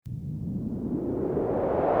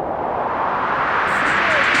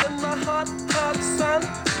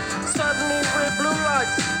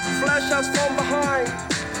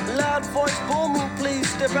voice booming, please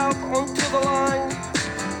step out onto the line.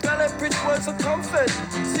 Ballet bridge words of comfort,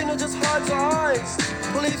 Cena just hides her eyes.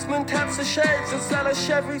 Policeman taps the shades, is that a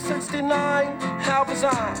Chevy 69? How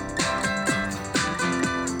bizarre.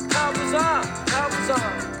 How bizarre, how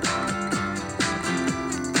bizarre.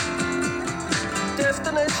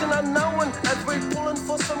 Destination unknown as we're pulling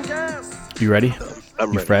for some gas. You ready? I'm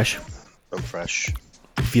You ready. fresh? I'm fresh.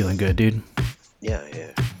 Feeling good, dude? Yeah.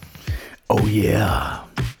 Oh, yeah.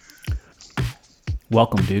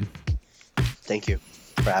 Welcome, dude. Thank you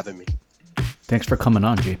for having me. Thanks for coming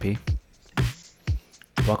on, JP.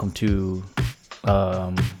 Welcome to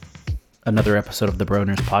another episode of the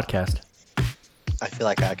Broners podcast. I feel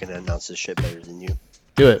like I can announce this shit better than you.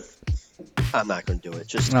 Do it. I'm not going to do it.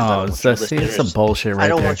 Just No, it's some bullshit right I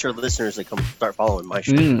don't there. want your listeners to come start following my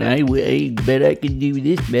shit. I bet I can do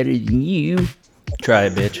this better than you. Try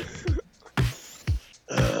it, bitch.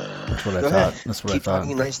 That's what I Go thought. ahead. That's what Keep I thought.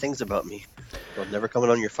 talking nice things about me. I'm never coming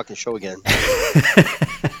on your fucking show again.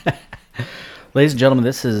 Ladies and gentlemen,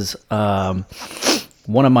 this is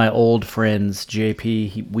one of my old friends,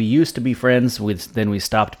 JP. We used to be friends. Then we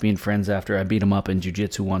stopped being friends after I beat him up in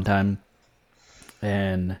jiu-jitsu one time.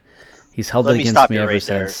 And he's held it against me ever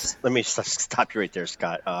since. Let me stop you right there,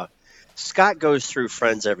 Scott. Scott goes through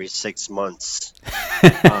friends every 6 months.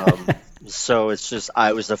 So it's just,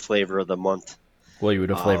 I was the flavor of the month. Well, you were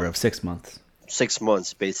the flavor of 6 months. 6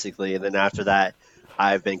 months, basically. And then after that,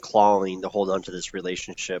 I've been clawing to hold on to this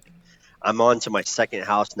relationship. I'm on to my second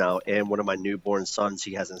house now, and one of my newborn sons,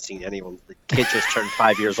 he hasn't seen any of them. The kid just turned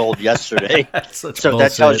 5 years old yesterday. So bullshit.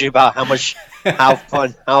 That tells you about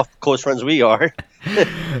how close friends we are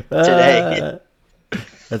today.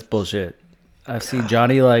 That's bullshit. I've seen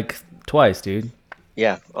Johnny like twice, dude.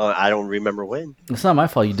 Yeah, I don't remember when. It's not my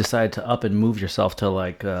fault you decided to up and move yourself to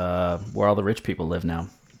like where all the rich people live now.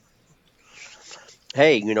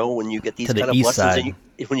 Hey, when you get these To the kind of east blessings,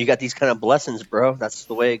 side. when you got these kind of blessings, bro, that's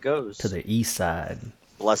the way it goes. To the east side.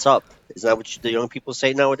 Bless up. Isn't that what the young people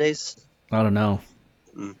say nowadays? I don't know.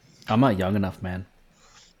 I'm not young enough, man.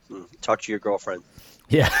 Talk to your girlfriend.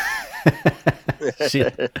 Yeah.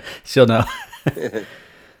 She'll know. I think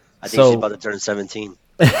she's about to turn 17.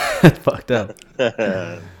 That's fucked up.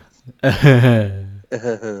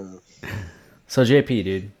 So JP,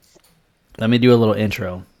 dude, let me do a little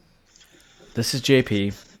intro. This is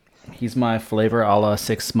JP. He's my flavor a la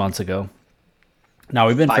 6 months ago. Now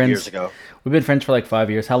we've been 5 friends. years ago. We've been friends for like 5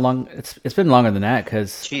 years. How long? It's been longer than that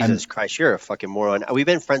because Jesus Christ, you're a fucking moron. We've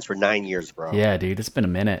been friends for 9 years, bro. Yeah, dude, it's been a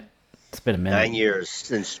minute. 9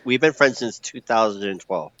 years we've been friends since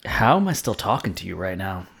 2012. How am I still talking to you right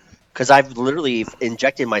now? Because I've literally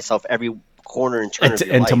injected myself every corner and turn of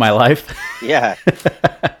your Into life. my life. Yeah.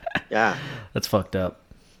 Yeah. That's fucked up.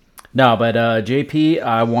 No, but JP,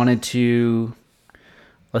 I wanted to...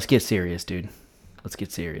 Let's get serious, dude. Let's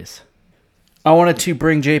get serious. I wanted to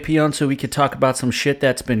bring JP on so we could talk about some shit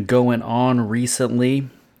that's been going on recently.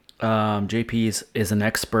 JP is an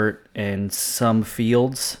expert in some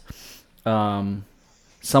fields. Some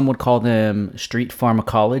would call them street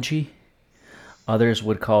pharmacology. Others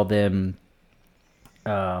would call them...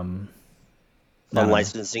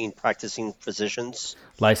 Unlicensing practicing physicians.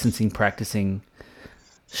 Licensing, practicing...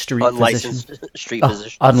 Unlicensed physician? street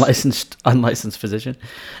physicians. Unlicensed physician.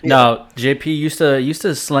 Yeah. No, JP used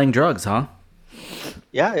to slang drugs, huh?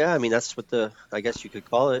 Yeah. I mean, that's what I guess you could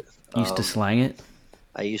call it. Used to slang it.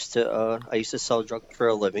 I used to sell drugs for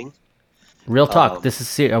a living. Real talk. This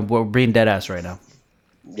is we're being dead ass right now.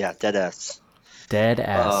 Yeah, dead ass. Dead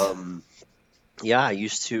ass. Yeah, I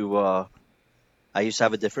used to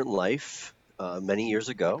have a different life many years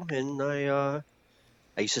ago, and I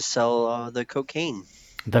used to sell the cocaine.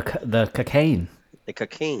 The cocaine. The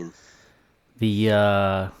cocaine.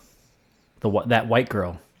 That white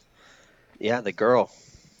girl. Yeah, the girl.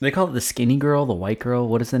 They call it the skinny girl, the white girl.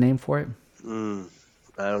 What is the name for it? I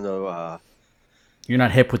don't know. You're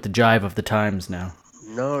not hip with the jive of the times now.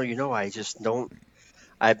 No, I just don't.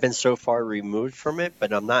 I've been so far removed from it,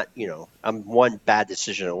 but I'm not. I'm one bad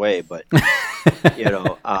decision away. But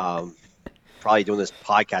probably doing this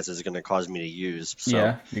podcast is going to cause me to use. So,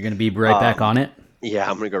 yeah, you're going to be right back on it. Yeah,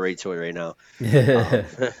 I'm going to go right to it right now.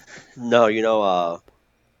 No, yeah,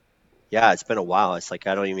 it's been a while. It's like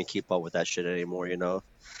I don't even keep up with that shit anymore.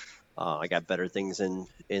 I got better things and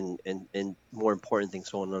more important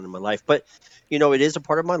things going on in my life. But it is a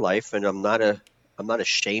part of my life, and I'm not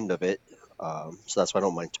ashamed of it. So that's why I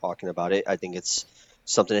don't mind talking about it. I think it's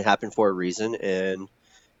something that happened for a reason, and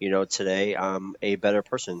today I'm a better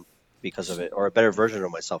person because of it, or a better version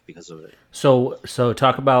of myself because of it. So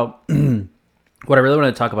talk about what I really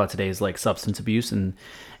want to talk about today is like substance abuse and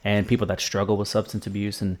people that struggle with substance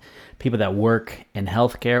abuse and people that work in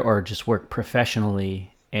healthcare or just work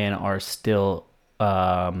professionally and are still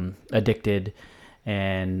addicted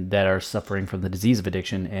and that are suffering from the disease of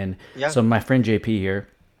addiction. And Yeah. so my friend JP here,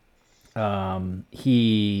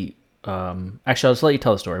 he actually I'll just let you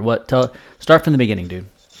tell the story. Start from the beginning, dude.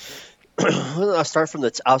 I'll start from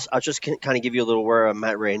I'll just kind of give you a little where I'm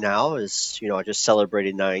at right now. Is I just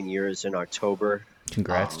celebrated 9 years in October.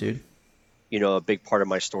 Congrats, Um, dude. a big part of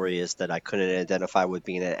my story is that I couldn't identify with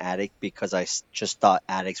being an addict because just thought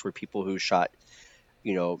addicts were people who shot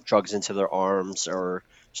drugs into their arms or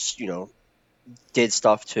you know did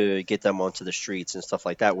stuff to get them onto the streets and stuff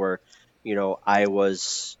like that. Where I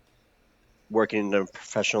was working in a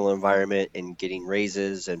professional environment and getting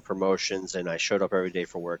raises and promotions, and I showed up every day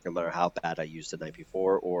for work no matter how bad I used the night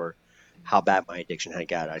before or how bad my addiction had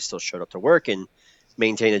got. I still showed up to work and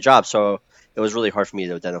maintained a job. So it was really hard for me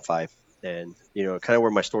to identify. And kind of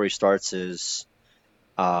where my story starts is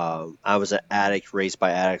I was an addict raised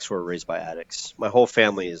by addicts who were raised by addicts. My whole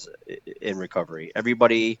family is in recovery.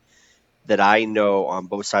 Everybody that I know on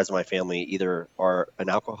both sides of my family either are an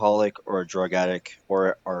alcoholic or a drug addict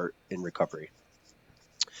or are in recovery.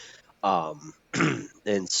 Um,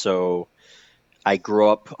 and so I grew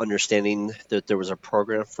up understanding that there was a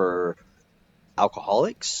program for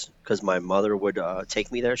alcoholics because my mother would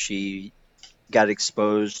take me there. She got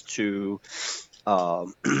exposed to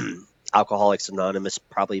um, Alcoholics Anonymous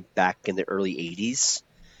probably back in the early 80s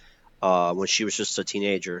when she was just a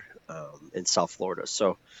teenager in South Florida.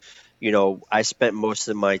 So I spent most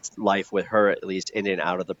of my life with her, at least in and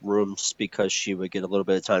out of the rooms, because she would get a little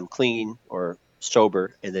bit of time clean or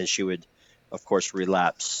sober, and then she would, of course,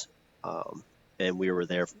 relapse. Um, and we were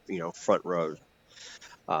there, front row.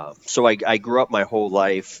 So I grew up my whole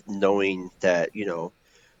life knowing that,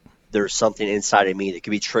 there's something inside of me that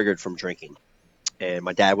could be triggered from drinking. And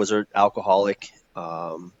my dad was an alcoholic,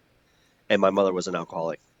 and my mother was an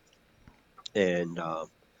alcoholic. And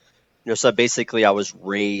so basically, I was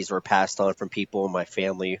raised or passed on from people in my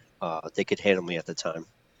family that could handle me at the time.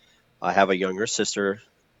 I have a younger sister,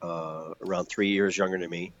 around 3 years younger than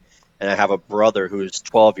me, and I have a brother who's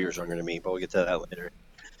 12 years younger than me. But we'll get to that later.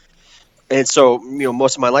 And so,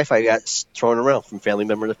 most of my life I got thrown around from family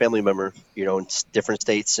member to family member, in different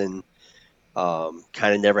states, and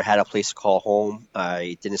kind of never had a place to call home.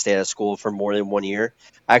 I didn't stay out of school for more than 1 year.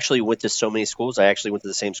 I actually went to so many schools. I actually went to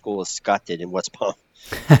the same school as Scott did in West Palm.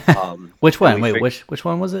 Which And one? Wait, which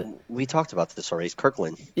one was it? we talked about this already. It's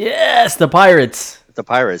Kirkland, Yes, the Pirates. the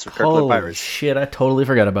Pirates, the Kirkland Holy Pirates. shit, I totally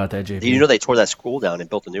forgot about that, Do you JP. know they tore that school down and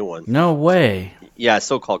built a new one? No way. Yeah, it's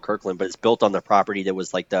still called Kirkland, but it's built on the property that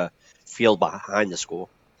was like the field behind the school.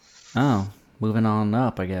 Oh, moving on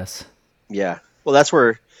up, I guess. Yeah. Well, that's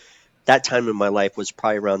where that time in my life was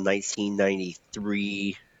probably around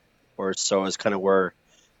 1993 or so is kind of where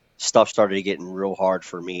stuff started getting real hard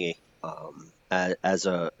for me as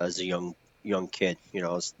a young kid. I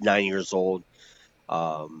was 9 years old.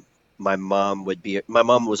 Um, my mom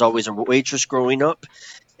was always a waitress growing up,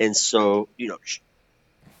 and so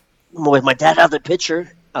with my dad out of the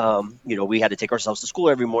picture, we had to take ourselves to school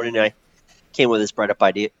every morning. And I came with this bright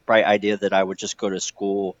idea that I would just go to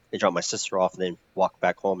school and drop my sister off, and then walk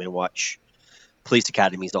back home and watch police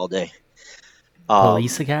academies all day.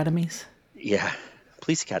 Police Um, academies? yeah,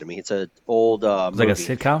 Police Academy. It's an old It's like a movie.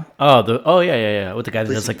 sitcom? Oh yeah, yeah, yeah. With the guy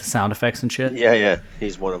that does Police, like the sound effects and shit. yeah, yeah,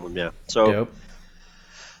 he's one of them. Yeah. So Dope.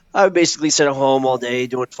 I would basically sit at home all day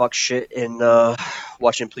doing fuck shit and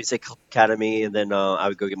watching Police Academy, and then I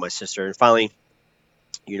would go get my sister. And finally,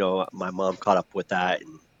 my mom caught up with that,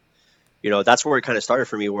 and that's where it kind of started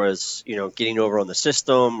for me. Was getting over on the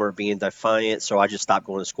system or being defiant. So I just stopped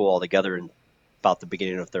going to school altogether in about the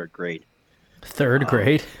beginning of third grade. Third Um,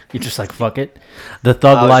 grade? You're just like, fuck it. The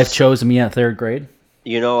thug I was life just, chose me at third grade.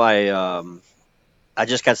 I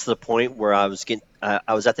just got to the point where I was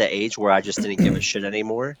at that age where I just didn't give a shit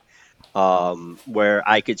anymore. Where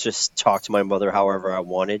I could just talk to my mother however I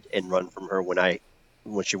wanted and run from her when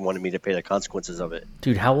she wanted me to pay the consequences of it.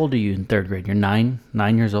 Dude, how old are you in third grade? You're 9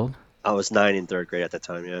 years old? I was 9 in third grade at the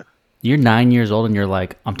time. Yeah, You're 9 years old and you're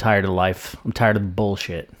like, I'm tired of life. I'm tired of the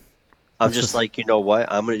bullshit. I'm That's just just like, you know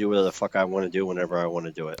what? I'm gonna do whatever the fuck I want to do whenever I want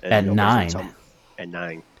to do it, at and nobody's gonna tell nine. me. At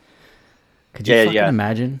 9, Could you yeah, fucking yeah.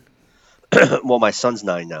 imagine? Well, my son's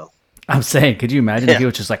 9 now. I'm saying, could you imagine if Yeah, he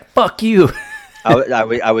was just like, fuck you?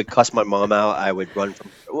 I would cuss my mom out. I would run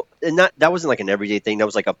from, well, and that wasn't like an everyday thing. That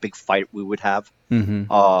was like a big fight we would have. Mm-hmm.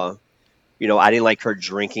 Uh, I didn't like her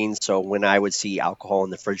drinking, so when I would see alcohol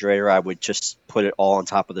in the refrigerator, I would just put it all on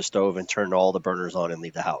top of the stove and turn all the burners on and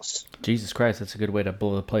leave the house. Jesus Christ, that's a good way to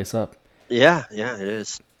blow the place up. Yeah, it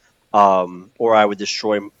is. Or I would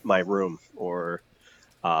destroy my room, or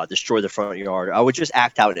destroy the front yard. I would just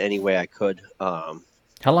act out in any way I could.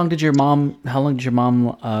 How long did your mom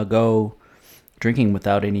go drinking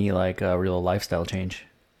without any like real lifestyle change?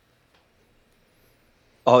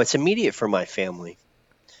 Oh, it's immediate for my family.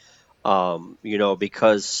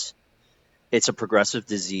 Because it's a progressive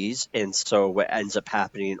disease, and so what ends up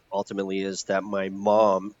happening ultimately is that my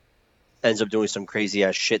mom ends up doing some crazy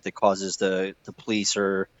ass shit that causes the police,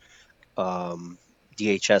 or um,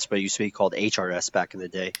 DHS, but it used to be called HRS back in the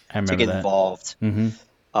day, I to remember get that. involved.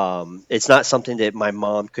 Mm-hmm. It's not something that my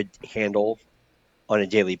mom could handle on a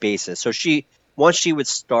daily basis. So once she would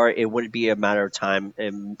start, it wouldn't be a matter of time,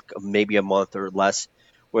 and maybe a month or less,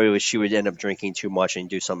 where she would end up drinking too much and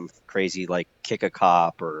do something crazy like kick a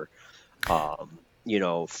cop, or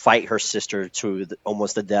fight her sister to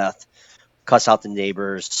almost the death, cuss out the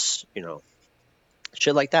neighbors,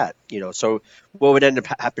 shit like that. So what would end up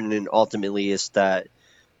happening ultimately is that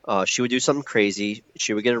she would do something crazy.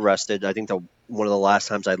 She would get arrested. I think one of the last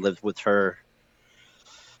times I lived with her,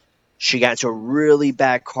 she got into a really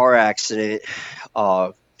bad car accident.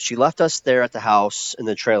 She left us there at the house in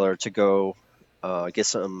the trailer to go get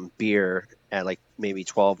some beer at like maybe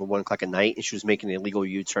 12 or 1 o'clock at night, and she was making an illegal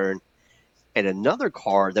U-turn. And another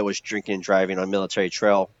car that was drinking and driving on Military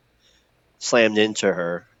Trail slammed into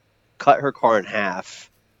her, cut her car in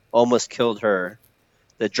half, almost killed her.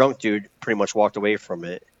 The drunk dude pretty much walked away from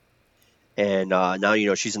it, and now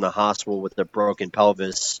she's in the hospital with a broken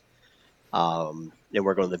pelvis, and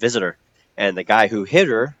we're going to visit her. And the guy who hit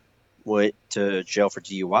her went to jail for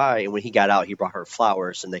DUI, and when he got out, he brought her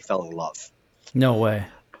flowers, and they fell in love. No way.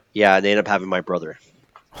 Yeah, and they ended up having my brother.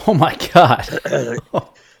 Oh my god.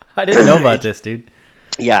 I didn't know about this, dude.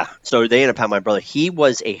 Yeah, so they ended up having my brother. He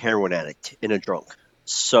was a heroin addict and a drunk.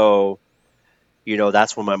 So,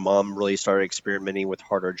 that's when my mom really started experimenting with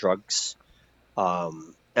harder drugs.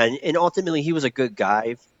 And ultimately, he was a good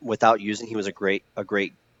guy without using. He was a great,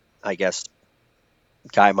 I guess,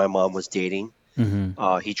 guy my mom was dating.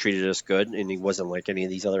 Mm-hmm. He treated us good, and he wasn't like any of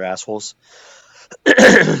these other assholes.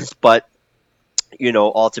 But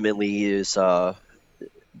ultimately, he is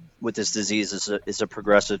with this disease is a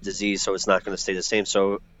progressive disease, so it's not going to stay the same.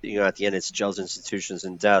 So at the end, it's jails, institutions,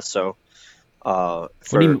 and death. So What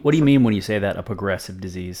do you for What do you for mean when you say that a progressive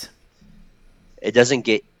disease? it doesn't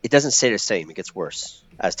stay the same. It gets worse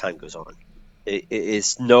as time goes on.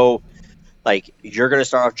 It's no, like, you're going to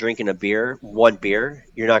start off drinking one beer.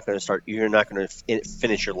 You're not going to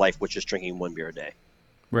finish your life with just drinking one beer a day.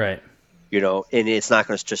 Right. And it's not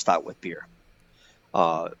going to just stop with beer.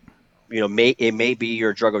 Uh, it may be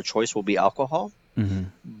your drug of choice will be alcohol, Mm-hmm.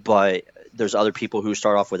 but there's other people who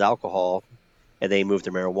start off with alcohol and they move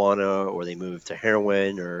to marijuana, or they move to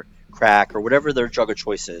heroin or crack, or whatever their drug of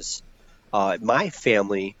choice is. My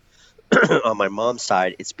family, on my mom's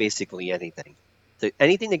side, it's basically anything,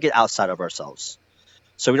 anything to get outside of ourselves,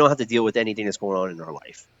 so we don't have to deal with anything that's going on in our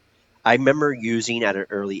life. I remember using at an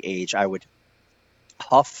early age, I would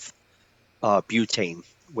huff butane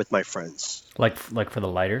with my friends. Like for the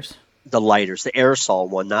lighters. The lighters, the aerosol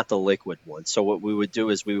one, not the liquid one. So what we would do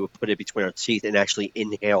is we would put it between our teeth and actually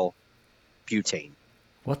inhale butane,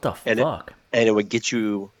 What the and it fuck? and it would get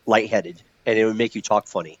you lightheaded, and it would make you talk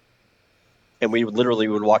funny. And we would literally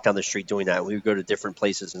would walk down the street doing that. We would go to different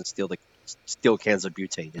places and steal cans of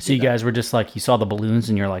butane to So do you that. guys were just like you saw the balloons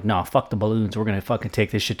and you're like, nah, fuck the balloons. We're gonna fucking take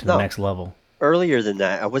this shit to the No, next level. earlier than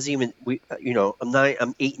that, I wasn't even.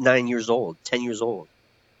 I'm 8, 9 years old, 10 years old.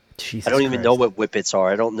 I Jesus don't even know Christ. what whippets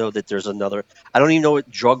are. I don't know that there's another. I don't even know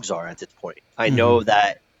what drugs are at this point. I Mm-hmm. know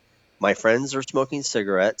that my friends are smoking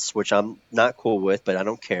cigarettes, which I'm not cool with, but I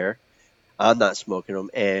don't care. I'm not smoking them,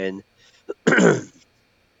 and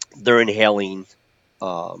they're inhaling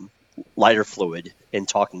um, lighter fluid and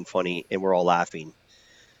talking funny, and we're all laughing,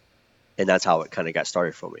 and that's how it kind of got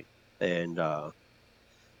started for me. And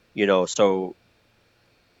so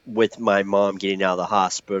with my mom getting out of the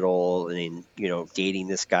hospital, and dating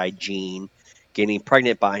this guy Gene, getting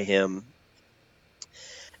pregnant by him,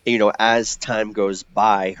 as time goes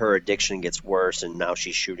by, her addiction gets worse, and now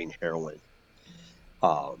she's shooting heroin.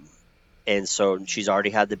 Um, and so she's already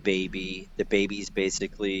had the baby. The baby's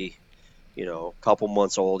basically, a couple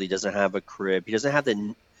months old. He doesn't have a crib. He doesn't have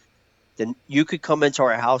then you could come into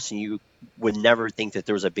our house and you would never think that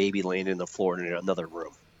there was a baby laying in the floor in another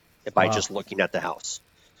room by Wow. just looking at the house.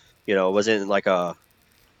 It wasn't like a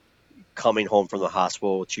coming home from the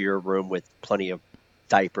hospital to your room with plenty of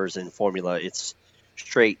diapers and formula. It's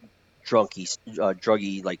straight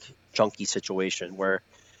druggy, like junky situation where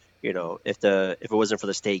if it wasn't for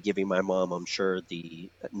the state giving my mom, I'm sure, the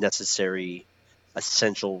necessary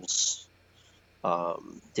essentials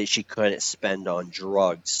that she couldn't spend on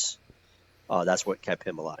drugs. That's what kept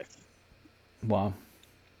him alive. Wow.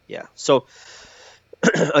 Yeah. So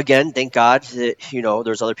again, thank God that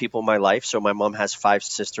there's other people in my life. So my mom has 5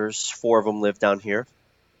 sisters. 4 of them live down here,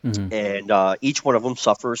 Hmm. and each one of them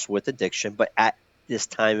suffers with addiction. But at this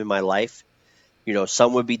time in my life,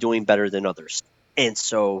 some would be doing better than others, and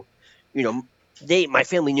so you know my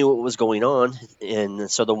family knew what was going on, and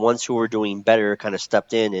so the ones who were doing better kind of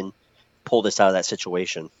stepped in and pulled us out of that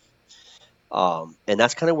situation. And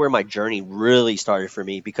that's kind of where my journey really started for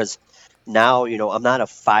me, because now, I'm not a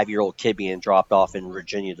 5-year-old kid being dropped off in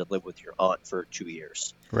Virginia to live with your aunt for 2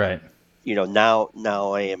 years. Right. Now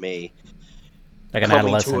I am Like an coming to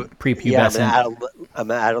adolescent, yeah, prepubescent.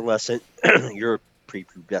 I'm an adolescent. You're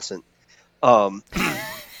prepubescent. Um,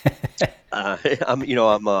 I'm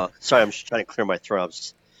sorry, I'm just trying to clear my throat. I'm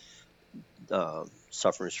just,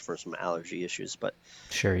 suffering from some allergy issues, but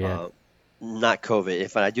Sure. Yeah. uh, not COVID.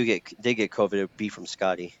 If I did get COVID, it would be from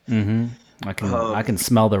Scotty. Mm-hmm. I Um, can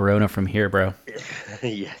smell the Rona from here, bro.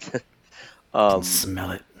 yeah. I can Um,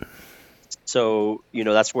 smell it. so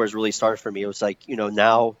that's where it's really started for me. It was like,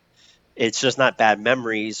 now it's just not bad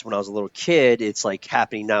memories when I was a little kid. It's like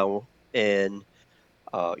happening now, and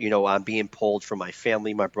I'm being pulled from my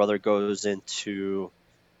family. My brother goes into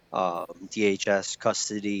DHS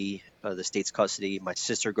custody, the state's custody. My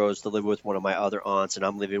sister goes to live with one of my other aunts, and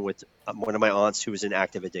I'm living with one of my aunts who is in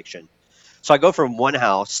active addiction. So I go from one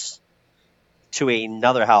house to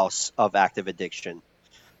another house of active addiction.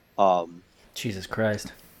 Um, Jesus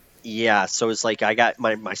Christ. yeah, so it's like I got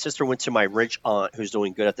my sister went to my rich aunt who's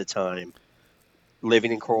doing good at the time,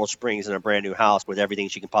 living in Coral Springs in a brand new house with everything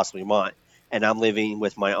she can possibly want, and I'm living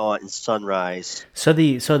with my aunt in Sunrise. So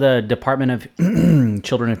the Department of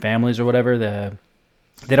Children and Families or whatever,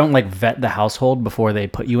 they don't like vet the household before they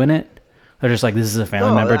put you in it. They're just like, this is a family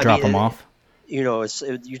No, member, I drop mean, them off.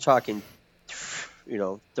 you're talking,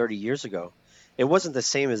 30 years ago. It wasn't the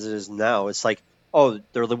same as it is now. It's like, oh,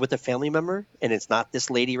 they're with a family member, and it's not this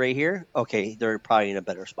lady right here. Okay, they're probably in a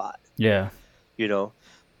better spot. Yeah. You know,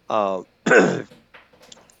 um,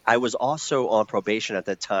 I was also on probation at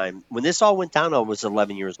that time. When this all went down, I was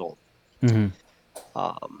 11 years old. Hmm.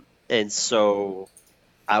 And so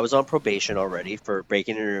I was on probation already for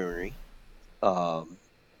breaking and entering,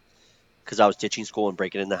 because I was ditching school and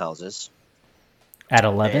breaking into houses. At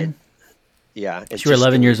And 11? yeah, and So you were just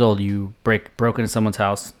 11 getting years old. You broke into someone's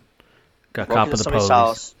house, got broke caught into with the somebody's police.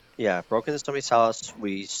 house. Yeah, broke into somebody's house.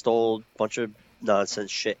 We stole a bunch of nonsense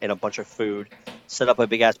shit and a bunch of food. Set up a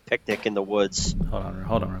big ass picnic in the woods. Hold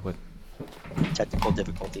on real quick. Technical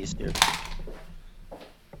difficulties here.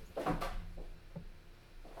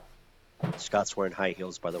 Scott's wearing high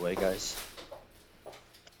heels, by the way, guys.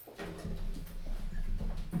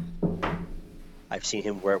 I've seen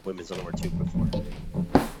him wear women's underwear too before.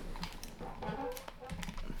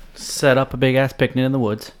 Set up a big ass picnic in the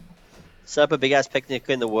woods. Set up a big ass picnic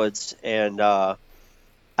in the woods, and I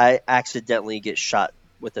accidentally get shot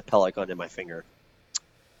with a pellet gun in my finger.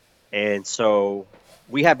 And so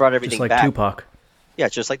we had brought Just everything like back. Tupac. Yeah,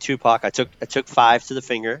 just like Tupac. I took 5 to the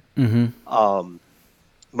finger. Mm-hmm.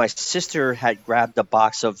 My sister had grabbed a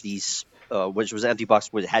box of these, which was an empty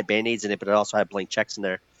box with had band-aids in it, but it also had blank checks in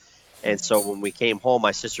there. And so when we came home,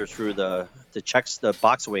 my sister threw the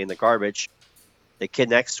box away in the garbage. The kid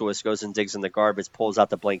next to us goes and digs in the garbage, pulls out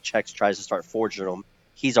the blank checks, tries to start forging them.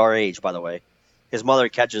 He's our age, by the way. His mother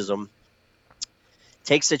catches him,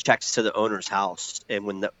 takes the checks to the owner's house, and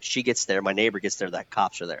when she gets there, my neighbor gets there, that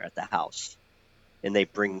cops are there at the house, and they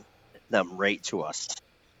bring them right to us.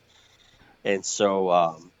 And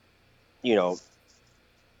so,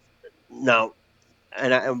 now,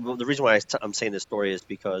 and the reason why I'm saying this story is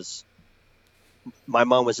because my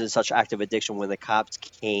mom was in such active addiction when the cops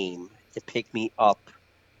came to pick me up,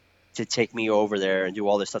 to take me over there and do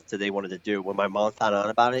all this stuff that they wanted to do. When my mom found out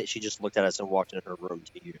about it, she just looked at us and walked in her room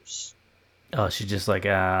to use. Oh, she's just like,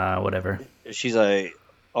 whatever. She's like,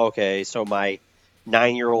 okay, so my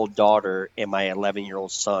 9-year-old daughter and my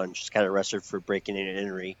 11-year-old son just got arrested for breaking in and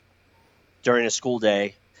entering during a school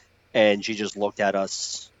day, and she just looked at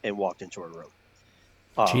us and walked into her room.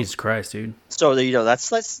 Jesus Christ, dude. So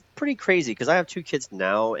that's pretty crazy, because I have 2 kids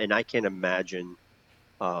now, and I can't imagine,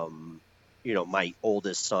 my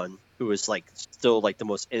oldest son, who is like still like the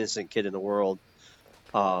most innocent kid in the world,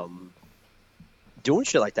 doing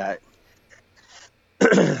shit like that.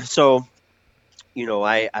 So,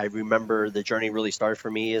 I remember the journey really started for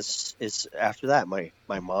me is after that. My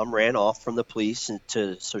mom ran off from the police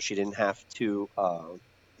so she didn't have to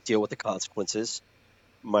deal with the consequences.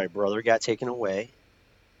 My brother got taken away.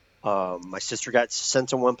 My sister got sent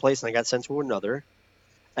to one place and I got sent to another.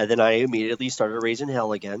 And then I immediately started raising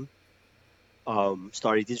hell again.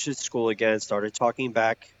 Started teaching school again, started talking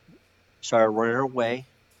back, started running away.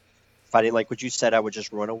 If I didn't like what you said, I would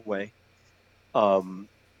just run away. Um,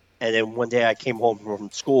 and then one day I came home from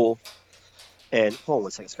school and hold on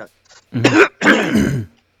one second, Scott. I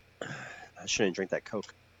shouldn't drink that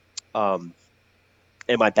Coke. Um,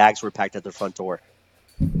 and my bags were packed at the front door.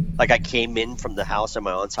 Like I came in from the house at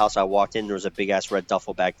my aunt's house, I walked in, there was a big ass red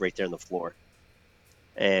duffel bag right there on the floor.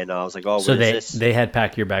 And I was like, "Oh, what So is they this?" they had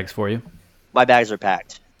packed your bags for you. My bags are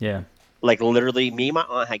packed. Yeah. Like literally, me and my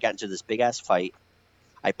aunt had gotten into this big ass fight.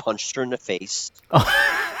 I punched her in the face.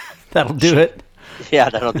 That'll do She, it. yeah,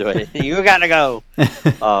 that'll do it. You gotta go.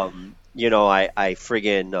 I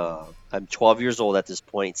friggin' I'm 12 years old at this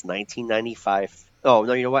point. It's 1995. Oh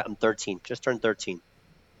no, you know what? I'm 13. Just turned 13.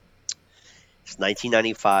 It's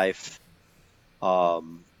 1995.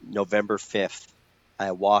 November 5th.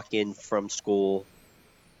 I walk in from school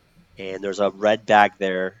and there's a red bag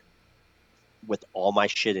there with all my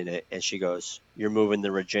shit in it. And she goes, "You're moving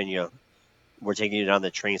to Virginia. We're taking you down to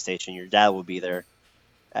the train station. Your dad will be there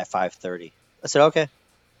at 5:30." I said, "Okay."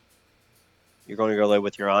 "You're going to go live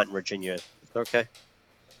with your aunt in Virginia." I said, "Okay."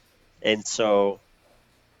 And so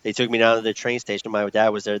they took me down to the train station. My dad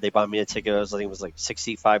was there. They bought me a ticket. I think it was like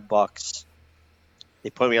 $65. They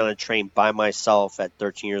put me on a train by myself at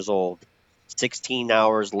 13 years old. 16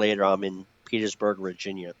 hours later, I'm in Petersburg,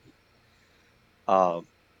 Virginia, um,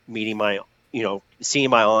 meeting seeing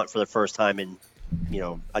my aunt for the first time in,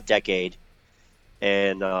 a decade,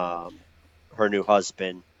 and her new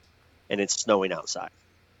husband, and it's snowing outside,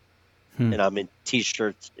 and I'm in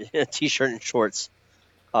t-shirt and shorts,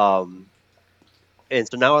 um, and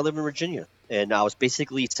so now I live in Virginia, and I was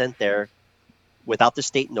basically sent there without the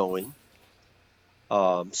state knowing.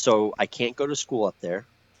 So I can't go to school up there.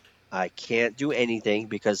 I can't do anything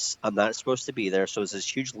because I'm not supposed to be there. So it's this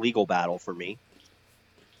huge legal battle for me.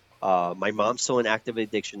 My mom's still in active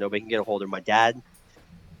addiction. Nobody can get a hold of her. My dad,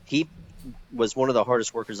 he was one of the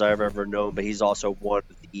hardest workers I've ever known, but he's also one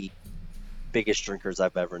of the biggest drinkers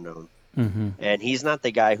I've ever known. And he's not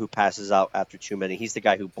the guy who passes out after too many. He's the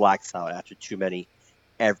guy who blacks out after too many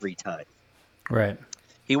every time. Right.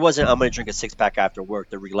 He wasn't, "I'm going to drink a six pack after work,"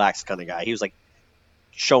 the relaxed kind of guy. He was like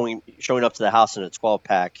showing up to the house in a 12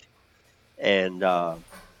 pack, and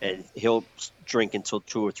he'll drink until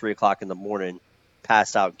 2 or 3 o'clock in the morning,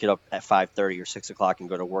 pass out, get up at 5:30 or 6 o'clock, and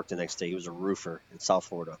go to work the next day. He was a roofer in South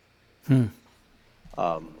Florida.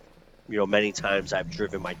 Um, many times I've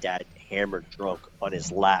driven my dad hammered drunk on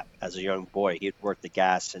his lap as a young boy. He'd work the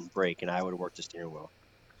gas and brake, and I would work the steering wheel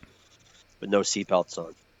with no seatbelts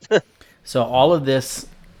on. So all of this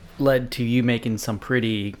led to you making some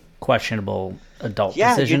pretty questionable adult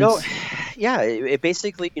Yeah, decisions. yeah. It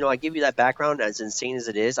basically, I give you that background. As insane as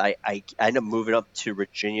it is, I end up moving up to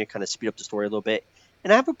Virginia, kind of speed up the story a little bit,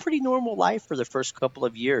 and I have a pretty normal life for the first couple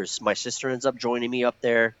of years. My sister ends up joining me up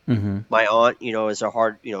there. My aunt,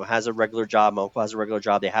 has a regular job. My uncle has a regular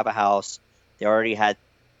job. They have a house. They already had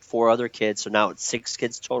four other kids, so now it's six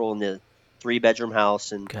kids total in the three-bedroom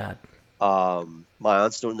house. And God. my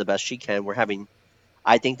aunt's doing the best she can.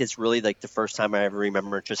 I think that's really like the first time I ever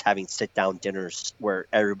remember just having sit down dinners where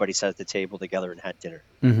everybody sat at the table together and had dinner,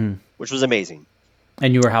 which was amazing.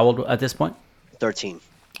 And you were how old at this point? 13.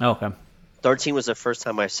 Oh, okay. 13 was the first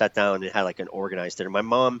time I sat down and had like an organized dinner. My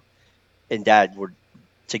mom and dad were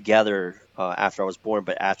together after I was born,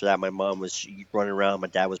 but after that, my mom was running around, my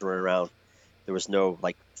dad was running around. There was no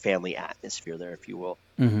like family atmosphere there, if you will.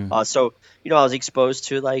 So I was exposed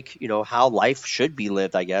to like how life should be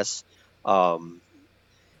lived, I guess. Um,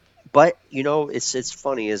 but it's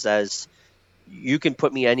funny is as you can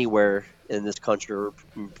put me anywhere in this country, or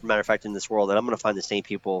matter of fact, in this world, and I'm going to find the same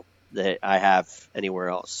people that I have anywhere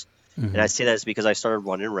else. And I say that is because I started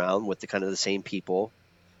running around with the kind of the same people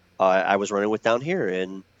I was running with down here,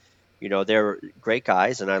 and they're great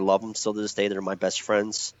guys, and I love them still to this day. They're my best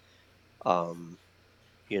friends. Um,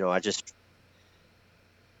 I just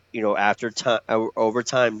after time over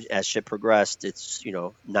time as shit progressed, it's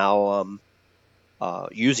now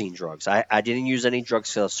using drugs. I didn't use any drugs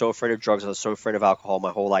because I was so afraid of drugs. I was so afraid of alcohol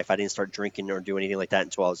my whole life. I didn't start drinking or do anything like that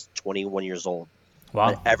until I was 21 years old.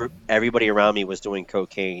 Wow. Everybody around me was doing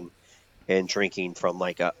cocaine and drinking from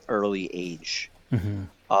like a early age.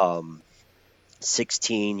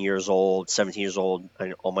 16 years old, 17 years old,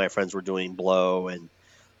 all my friends were doing blow and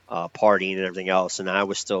partying and everything else. And I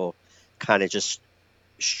was still kind of just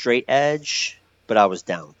straight edge, but I was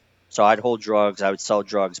down. So I'd hold drugs, I would sell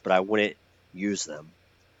drugs, but I wouldn't use them.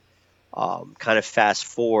 Kind of fast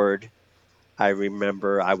forward, I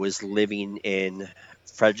remember I was living in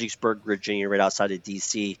Fredericksburg, Virginia, right outside of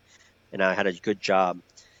DC. and I had a good job.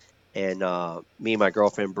 And me and my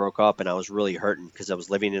girlfriend broke up, and I was really hurting because I was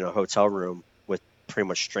living in a hotel room with pretty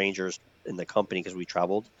much strangers in the company because we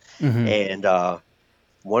traveled. Mm-hmm. And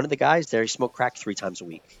one of the guys there, he smoked crack 3 times a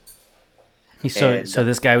week. So And so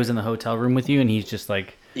this guy was in the hotel room with you, and he's just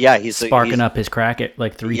like yeah, sparking up his crack at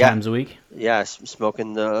like three yeah, times a week. yeah,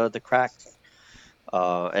 smoking the crack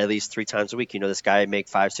at least 3 times a week. This guy would make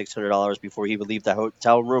 $500-600 before he would leave the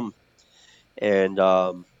hotel room, and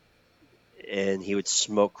he would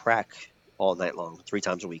smoke crack all night long, 3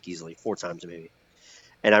 times a week, easily 4 times maybe.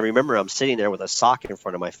 And I remember I'm sitting there with a sock in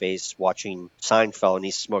front of my face watching Seinfeld, and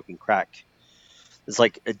he's smoking crack. It's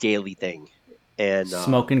like a daily thing. And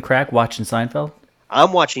Smoking crack, watching Seinfeld.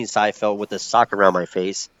 I'm watching Seinfeld with a sock around my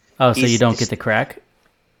face. Oh, so you He's, don't get he's the crack?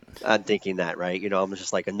 I'm thinking that, right? I'm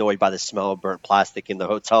just like annoyed by the smell of burnt plastic in the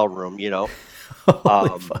hotel room. Holy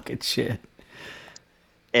Um, fucking shit!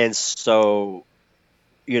 and so,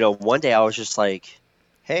 one day I was just like,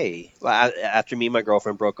 hey, after me and my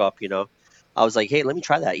girlfriend broke up, I was like, hey, let me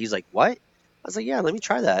try that. He's like, what? I was like, yeah, let me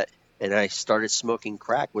try that. And I started smoking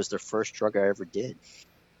crack. Was the first drug I ever did.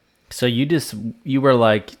 So you were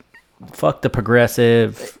like, fuck the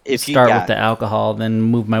progressive, If you, start with yeah, the alcohol, then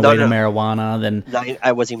move my no, way to no, no, marijuana. Then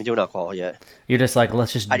I wasn't even doing alcohol yet. you're just like, I didn't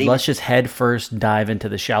let's even, just head first dive into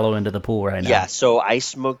the shallow end of the pool right yeah. now. So I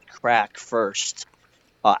smoked crack first.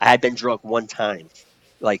 I had been drunk one time,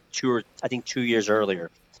 like I think 2 years earlier,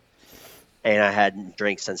 and I hadn't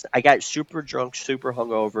drank since. I got super drunk, super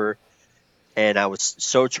hungover, and I was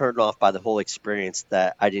so turned off by the whole experience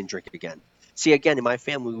that I didn't drink again. See, again, in my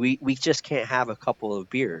family, we just can't have a couple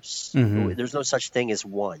of beers. Mm-hmm. There's no such thing as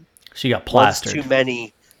one. She got One's too plastered.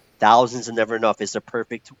 many, thousands and never enough is the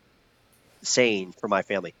perfect saying for my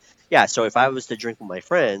family. Yeah, so if I was to drink with my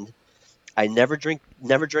friend, I never drank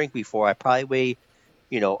before. I probably weigh,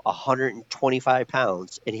 125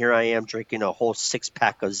 pounds, and here I am drinking a whole 6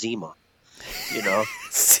 pack of Zima. You know,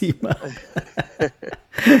 Sema.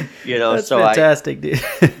 you know. That's So I, fantastic, dude.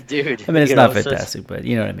 dude, I mean, it's not so fantastic, but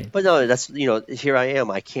you know what I mean. but no, that's here I am.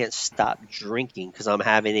 I can't stop drinking because I'm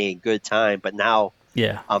having a good time. But now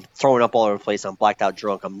Yeah. I'm throwing up all over the place. I'm blacked out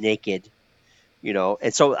drunk. I'm naked.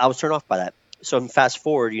 And so I was turned off by that. So fast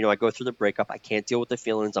forward, I go through the breakup. I can't deal with the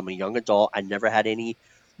feelings. I'm a young adult. I never had any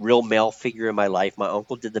real male figure in my life. My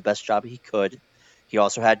uncle did the best job he could. He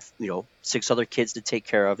also had, 6 other kids to take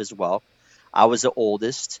care of as well. I was the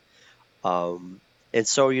oldest. Um, and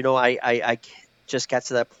so, I just got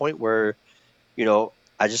to that point where,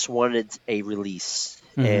 I just wanted a release,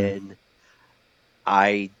 Mm-hmm. and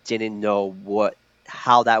I didn't know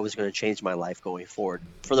how that was going to change my life going forward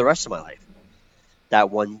for the rest of my life. That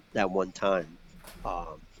one time. Um,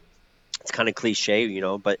 it's kind of cliche,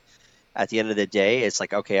 but at the end of the day, it's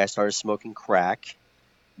like, okay, I started smoking crack.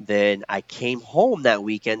 Then I came home that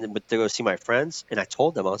weekend to go see my friends, and I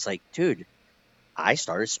told them, I was like, dude, I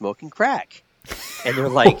started smoking crack. And they're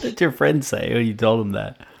What like, did your friend say when you told him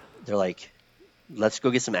that? they're like, let's go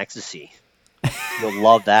get some ecstasy. You'll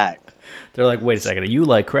love that. They're like, wait a second, you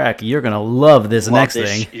like crack? You're gonna love this Love next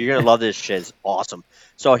this. thing. You're gonna love this shit. It's awesome.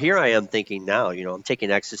 So here I am thinking now, I'm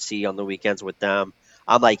taking ecstasy on the weekends with them.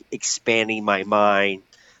 I'm like expanding my mind.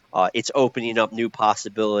 It's opening up new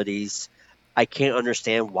possibilities. I can't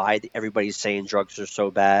understand why everybody's saying drugs are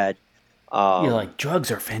so bad. You're Um, like,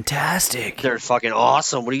 drugs are fantastic. they're fucking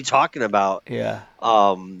awesome. What are you talking about? Yeah.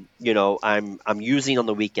 I'm using on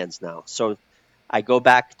the weekends now. So I go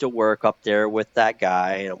back to work up there with that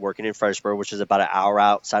guy, and I'm working in Fredericksburg, which is about an hour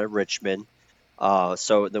outside of Richmond.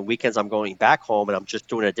 So the weekends I'm going back home, and I'm just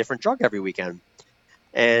doing a different drug every weekend.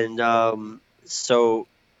 And so,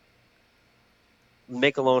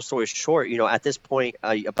 make a long story short, at this point,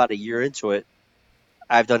 about a year into it,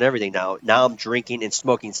 I've done everything now. Now I'm drinking and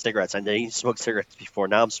smoking cigarettes. I didn't smoke cigarettes before.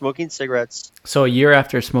 Now I'm smoking cigarettes. So a year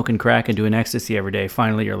after smoking crack and doing ecstasy every day,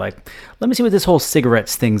 finally you're like, let me see what this whole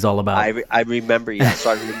cigarettes thing's all about. I remember, yeah.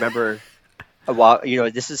 So I remember. Well,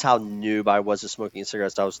 this is how noob I was at smoking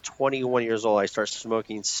cigarettes. I was 21 years old. I started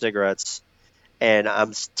smoking cigarettes, and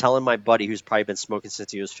I'm telling my buddy who's probably been smoking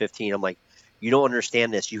since he was 15. I'm like, you don't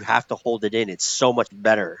understand this. You have to hold it in. It's so much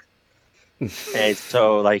better. And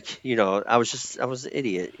so, like, I was an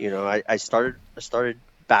idiot. I started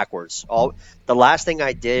backwards. The last thing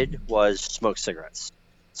I did was smoke cigarettes.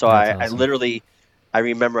 So That's I awesome. literally, I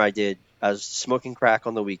remember I was smoking crack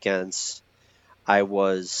on the weekends. I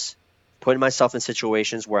was putting myself in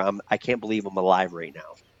situations where I can't believe I'm alive right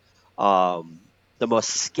now. The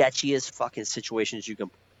most sketchiest fucking situations you can.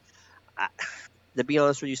 I, to be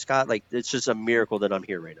honest with you, Scott, like it's just a miracle that I'm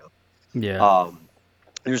here right now. Yeah.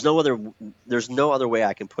 There's no other there's no other way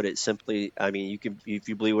I can put it. Simply, I mean, you can if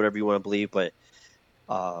you believe whatever you want to believe, but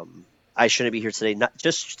I shouldn't be here today. Not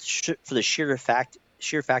just for the sheer fact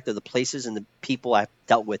of the places and the people I've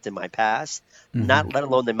dealt with in my past, Mm-hmm. not let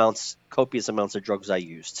alone the copious amounts of drugs I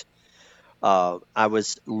used. I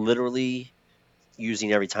was literally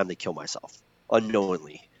using every time to kill myself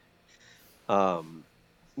unknowingly. Um,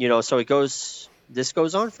 so this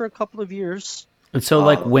goes on for a couple of years. And so,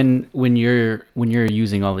 like, Um, when you're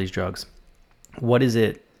using all these drugs, what is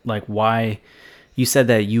it like? Why you said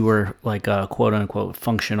that you were like a quote unquote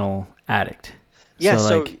functional addict? yeah, So,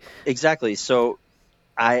 so like, exactly. So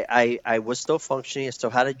I was still functioning. I still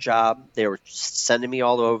had a job. They were sending me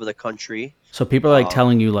all over the country. so people are like Um,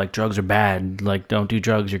 telling you like drugs are bad, like don't do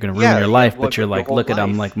drugs, you're gonna ruin yeah, your yeah. life. Well, But you're but your like, whole look at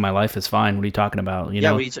I'm like life. my life is fine. What are you talking about? You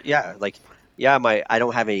Yeah, know? I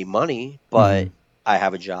don't have any money, Mm-hmm. but I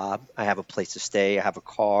have a job. I have a place to stay. I have a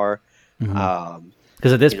car. Mm-hmm. Um,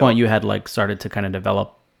 Because at this you know, point, you had like started to kind of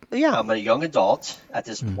develop. yeah, I'm a young adult at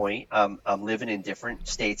this Mm. point. I'm living in different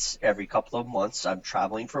states every couple of months. I'm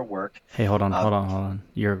traveling for work. Hey, hold on, hold Um, on, hold on.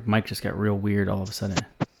 Your mic just got real weird all of a sudden.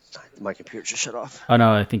 my computer just shut off. Oh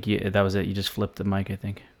no, I think that was it. You just flipped the mic, I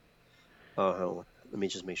think. Hold on. Let me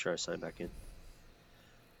just make sure I sign back in.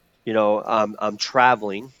 I'm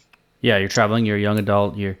traveling, Yeah, you're traveling. You're a young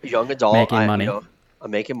adult. You're young adult. making money. I'm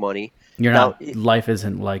making money. You're Now, not. Life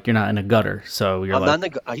isn't like you're not in a gutter. So you're I'm not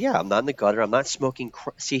like, in yeah, I'm not in the gutter. I'm not smoking.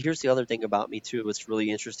 See, here's the other thing about me too. What's really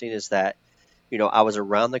interesting is that I was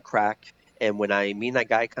around the crack, and when me and that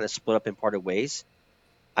guy kind of split up and parted ways,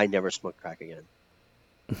 I never smoked crack again.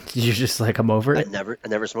 you're just like I'm over it. I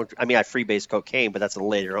never smoked. I mean, I freebase cocaine, but that's a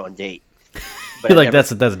later on date. But You're I like never.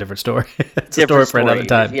 that's a different story. It's a story Different for another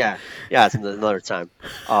story. time. Yeah, yeah, it's another time.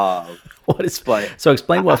 Uh, What is but so?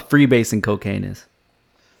 Explain I, what freebasing cocaine is.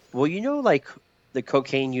 well, like the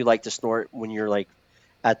cocaine you like to snort when you're like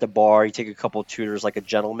at the bar, you take a couple of tutors like a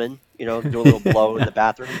gentleman, do a little blow in the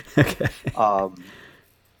bathroom. Okay. Um,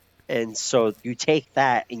 and so you take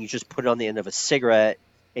that and you just put it on the end of a cigarette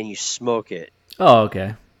and you smoke it. Oh,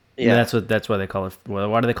 okay. Yeah. That's why they call it. Well,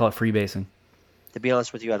 why do they call it freebasing? To be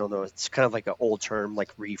honest with you, I don't know. It's kind of like an old term,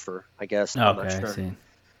 like reefer, I guess. I'm not Okay, I sure. see.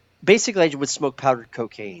 Basically, I would smoke powdered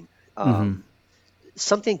cocaine. Mm-hmm.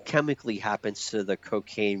 Something chemically happens to the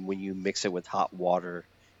cocaine when you mix it with hot water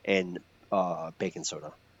and baking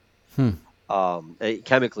soda. Hmm. It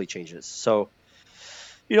chemically changes. So,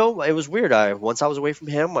 it was weird. Once I was away from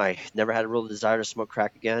him, I never had a real desire to smoke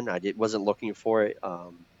crack again. Wasn't looking for it.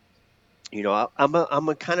 I'm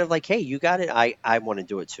a kind of like, hey, you got it. I want to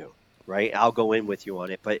do it too, right? I'll go in with you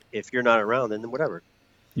on it. But if you're not around, then whatever.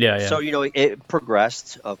 Yeah, yeah. So, it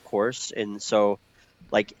progressed, of course, and so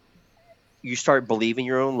like you start believing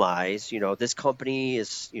your own lies. This company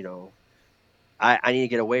is, I need to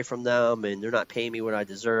get away from them and they're not paying me what I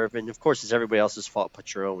deserve. And of course, it's everybody else's fault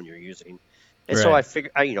but your own when you're using. And so Right. I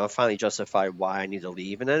figured, I finally justified why I need to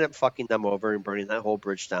leave and ended up fucking them over and burning that whole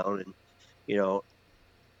bridge down. You know,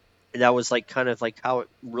 and that was like kind of like how it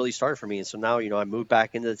really started for me. And so now, I moved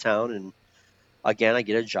back into the town and again, I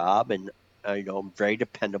get a job and, I'm very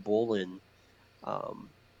dependable and, um,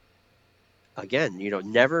 again,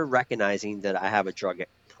 never recognizing that I have a drug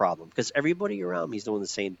problem because everybody around me is doing the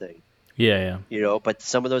same thing. Yeah, yeah. But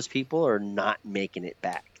some of those people are not making it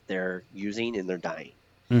back. They're using and they're dying,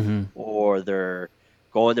 Mm-hmm. or they're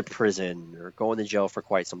going to prison or going to jail for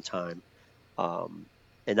quite some time. Um,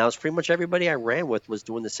 and that was pretty much everybody I ran with was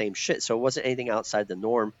doing the same shit. So it wasn't anything outside the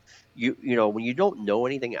norm. When you don't know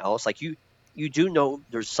anything else, like you do know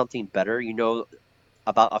there's something better.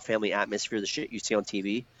 About a family atmosphere, the shit you see on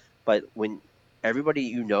TV. But when everybody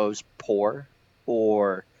you know is poor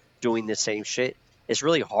or doing the same shit, it's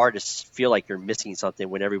really hard to feel like you're missing something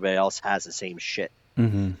when everybody else has the same shit.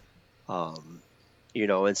 Mm-hmm. Um,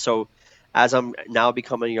 and so as I'm now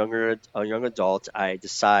becoming a young adult, I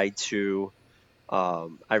decide to.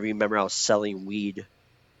 I remember I was selling weed,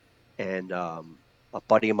 and a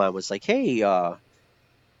buddy of mine was like, "Hey,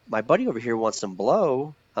 my buddy over here wants some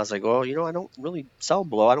blow." I was like, well, I don't really sell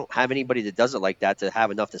blow. I don't have anybody that does it like that to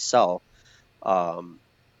have enough to sell. Um,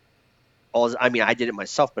 I mean, I did it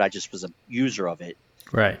myself, but I just was a user of it.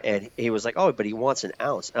 Right. And he was like, oh, but he wants an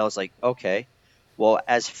ounce. And I was like, okay. Well,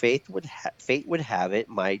 as fate would have it,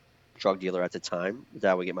 my drug dealer at the time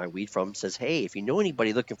that I would get my weed from says, hey, if you know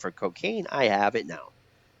anybody looking for cocaine, I have it now.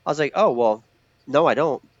 I was like, oh, well, no, I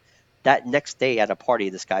don't. That next day at a party,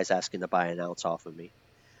 this guy's asking to buy an ounce off of me.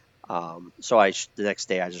 So the next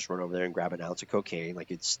day I just run over there and grab an ounce of cocaine,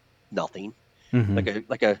 like it's nothing, Mm-hmm.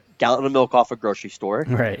 like a gallon of milk off a grocery store,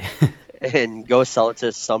 Right. and go sell it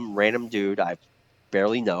to some random dude I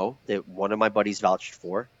barely know that one of my buddies vouched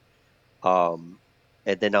for. Um,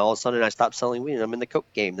 and then all of a sudden I stopped selling weed and I'm in the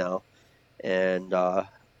coke game now, and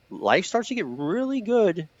life starts to get really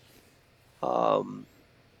good um,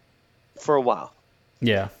 for a while.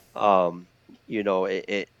 Yeah. Um,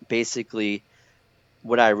 it basically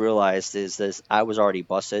what I realized is this: I was already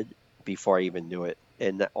busted before I even knew it,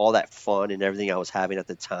 and all that fun and everything I was having at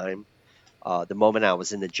the time. The moment I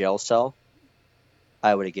was in the jail cell,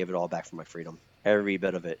 I would have given it all back for my freedom, every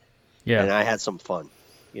bit of it, Yeah. and I had some fun.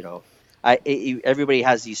 You know, everybody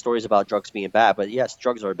has these stories about drugs being bad, but yes,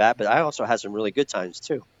 drugs are bad, but I also had some really good times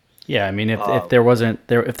too. Yeah. I mean, if Um, there wasn't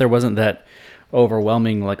that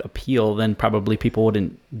overwhelming like appeal, then probably people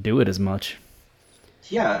wouldn't do it as much.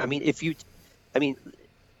 yeah, I mean, I mean,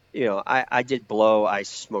 I did blow, I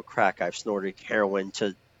smoked crack, I've snorted heroin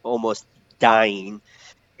to almost dying,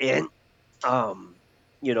 and um,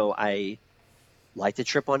 I like to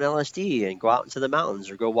trip on LSD and go out into the mountains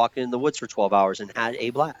or go walking in the woods for 12 hours and had a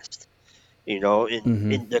blast.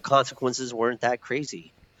 Hmm. And the consequences weren't that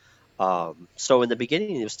crazy. So in the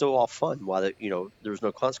beginning, it was still all fun while there was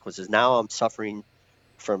no consequences. Now I'm suffering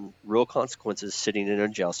from real consequences sitting in a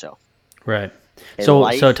jail cell. Right. And So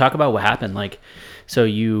life, talk about what happened. Like,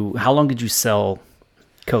 how long did you sell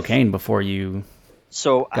cocaine before you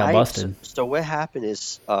got busted? so what happened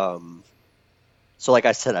is, so like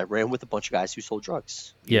I said, I ran with a bunch of guys who sold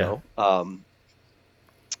drugs, Yeah.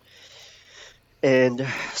 and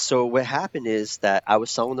so what happened is that I was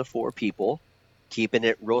selling to four people, keeping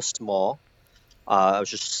it real small. I was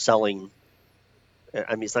just selling.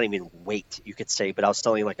 I mean, it's not even weight, you could say, but I was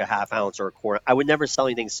selling like a half ounce or a quarter. I would never sell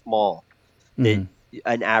anything small that Hmm.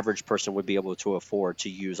 an average person would be able to afford to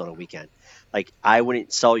use on a weekend. Like I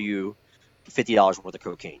wouldn't sell you $50 worth of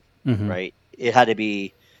cocaine, Hmm. right? It had to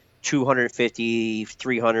be 250,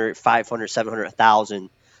 300, 500, 700, 1,000.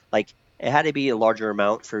 Like it had to be a larger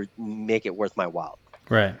amount for make it worth my while.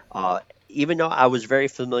 Right. Uh, Even though I was very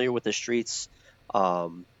familiar with the streets,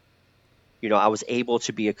 um, I was able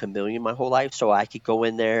to be a chameleon my whole life, so I could go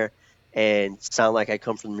in there and sound like I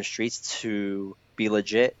come from the streets to be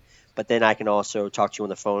legit, but then I can also talk to you on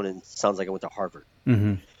the phone and it sounds like I went to Harvard.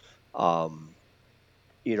 Hmm. Um,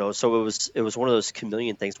 so it was one of those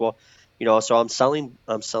chameleon things. Well, so I'm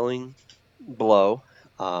selling blow,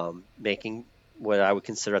 making what I would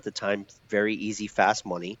consider at the time very easy, fast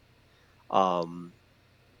money. Um,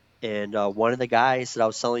 and one of the guys that I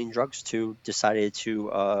was selling drugs to decided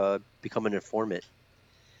to become an informant.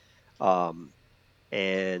 Um,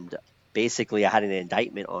 and basically, I had an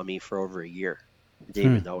indictment on me for over a year. I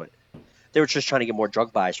didn't Hmm. even know it. They were just trying to get more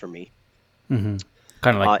drug buys from me. Hmm.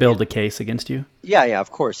 Kind of like And build a case against you. yeah, yeah, of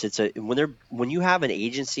course, it's a when you have an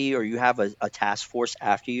agency or you have a task force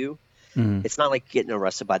after you, Hmm. it's not like getting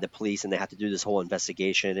arrested by the police and they have to do this whole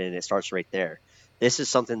investigation and it starts right there. This is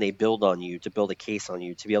something they build on you to build a case on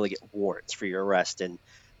you to be able to get warrants for your arrest and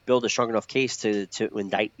build a strong enough case to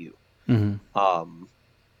indict you. Hmm. Um,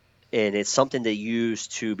 and it's something they use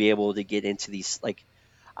to be able to get into these like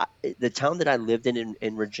I, the town that I lived in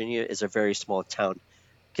Virginia is a very small town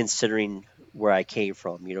considering where I came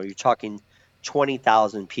from. You're talking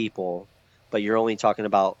 20,000 people, but you're only talking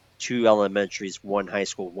about two elementaries, one high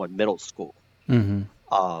school, one middle school. Hmm.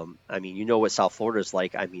 I mean, you know what South Florida is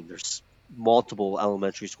like. I mean, there's multiple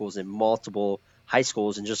elementary schools and multiple high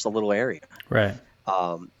schools in just a little area. Right.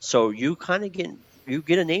 So you kind of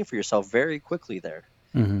get a name for yourself very quickly there.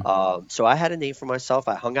 Hmm. So I had a name for myself.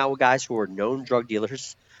 I hung out with guys who were known drug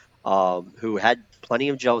dealers, who had plenty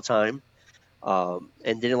of jail time, and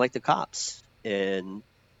didn't like the cops. And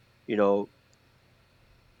you know,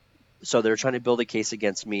 so they're trying to build a case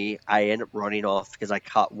against me. I end up running off because I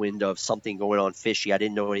caught wind of something going on fishy. I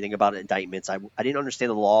didn't know anything about indictments. I didn't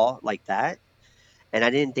understand the law like that, and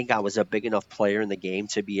I didn't think I was a big enough player in the game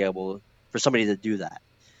to be able for somebody to do that.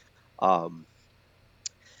 Um,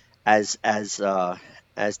 as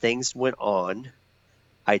things went on,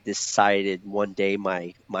 I decided one day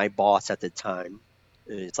my boss at the time,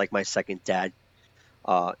 it's like my second dad.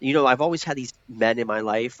 I've always had these men in my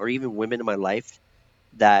life, or even women in my life,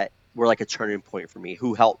 that were like a turning point for me,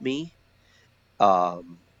 who helped me,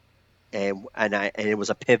 um, and it was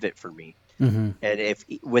a pivot for me. Hmm. And if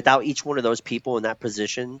without each one of those people in that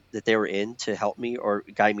position that they were in to help me or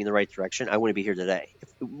guide me in the right direction, I wouldn't be here today. If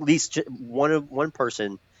at least one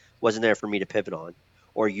person wasn't there for me to pivot on,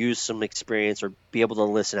 or use some experience, or be able to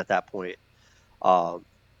listen at that point. Um,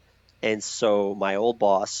 And so my old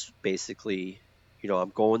boss basically, I'm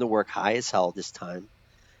going to work high as hell this time.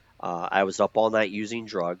 I was up all night using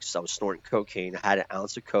drugs. I was snorting cocaine. I had an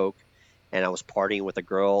ounce of coke, and I was partying with a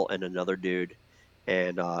girl and another dude.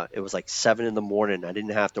 And it was like 7 in the morning. I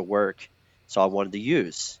didn't have to work, so I wanted to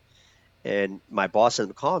use. And my boss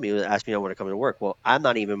ended up calling me and asked me if I want to come to work. Well, I'm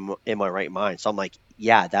not even in my right mind, so I'm like,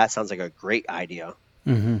 yeah, that sounds like a great idea.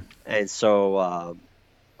 Hmm. And so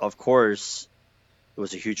of course, it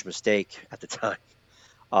was a huge mistake at the time.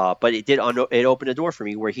 But it opened a door for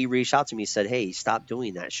me where he reached out to me and said, "Hey, stop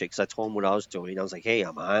doing that shit." Because I told him what I was doing. I was like, "Hey,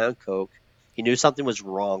 I'm high on coke." He knew something was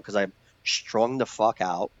wrong because I'm strung the fuck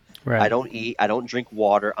out. I Right. don't eat. I don't drink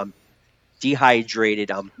water. I'm dehydrated.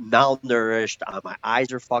 I'm malnourished. My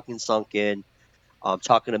eyes are fucking sunken. I'm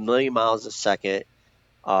talking a million miles a second.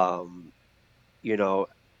 Um, you know,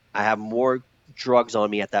 I have more drugs on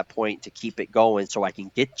me at that point to keep it going so I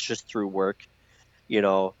can get just through work. You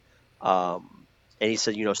know, um, and he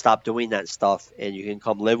said, stop doing that stuff and you can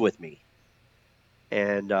come live with me.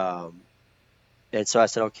 And so I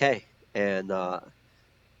said, okay. And a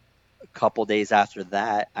couple days after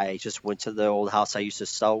that, I just went to the old house I used to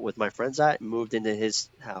sell with my friends at and moved into his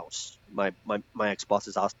house, my ex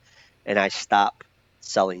boss's house, and I stopped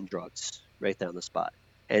selling drugs right there on the spot.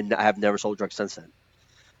 And I have never sold drugs since then.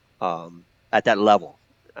 At that level,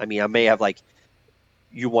 I mean, I may have like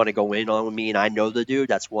you want to go in on me, and I know the dude.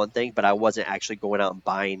 That's one thing, but I wasn't actually going out and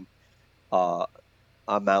buying uh,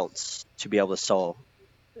 amounts to be able to sell.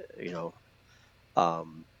 You know,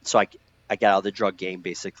 so I got out of the drug game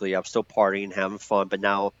basically. I'm still partying, having fun, but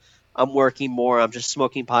now I'm working more. I'm just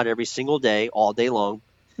smoking pot every single day, all day long,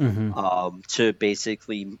 Mm-hmm. to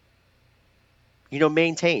basically,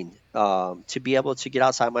 maintain, to be able to get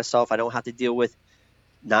outside myself. I don't have to deal with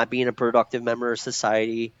not being a productive member of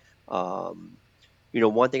society. Um,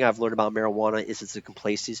 one thing I've learned about marijuana is it's a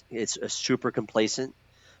complacent. It's a super complacent.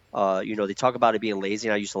 They talk about it being lazy,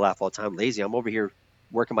 and I used to laugh all the time. Lazy? I'm over here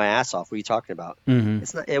working my ass off. What are you talking about? Mm-hmm.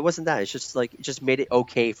 It's not. It wasn't that. It's just like it just made it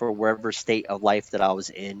okay for wherever state of life that I was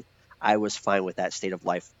in. I was fine with that state of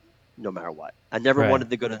life, no matter what. I never Right.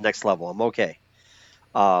 wanted to go to the next level. I'm okay.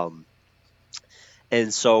 Um,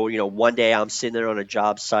 and so one day I'm sitting there on a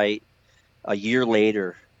job site. A year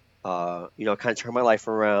later, kind of turned my life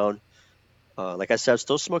around. Like I said, I'm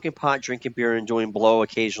still smoking pot, drinking beer, and enjoying blow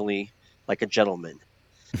occasionally, like a gentleman.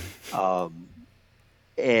 Um,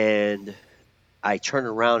 and I turn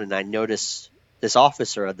around and I notice this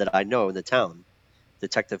officer that I know in the town,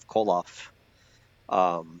 Detective Koloff.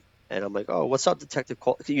 And I'm like, "Oh, what's up, Detective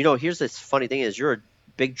Koloff?" Here's this funny thing: is you're a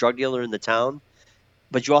big drug dealer in the town,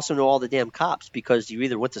 but you also know all the damn cops because you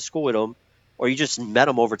either went to school with them or you just met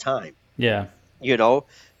them over time. Yeah. You know,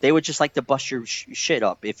 they would just like to bust your shit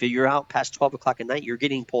up. If you're out past 12 o'clock at night, you're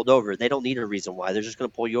getting pulled over. They don't need a reason why. They're just going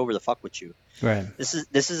to pull you over to fuck with you. Right. This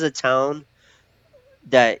is a town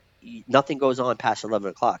that nothing goes on past 11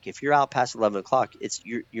 o'clock. If you're out past 11 o'clock,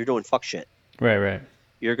 you're doing fuck shit. Right. Right.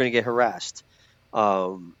 You're going to get harassed.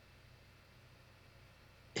 Um,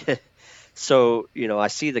 so I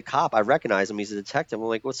see the cop. I recognize him. He's a detective. I'm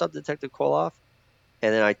like, "What's up, Detective Koloff?"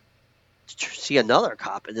 And then I see another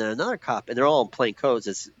cop, and then another cop, and they're all in plain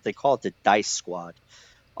codes. They call it the Dice Squad.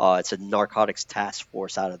 It's a narcotics task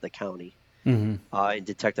force out of the county. Mm-hmm. And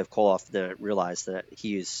Detective Koloff then realized that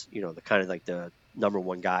he is, the kind of like the number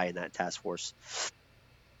one guy in that task force.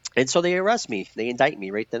 And so they arrest me. They indict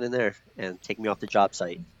me right then and there and take me off the job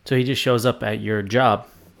site. So he just shows up at your job.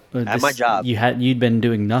 At my job, You'd been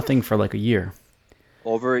doing nothing for like a year,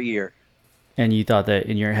 over a year. and you thought that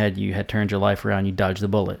in your head you had turned your life around. You dodged the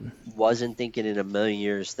bullet, Wasn't thinking in a million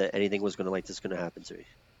years that anything was going to like this going to happen to me.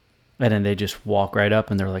 and then they just walk right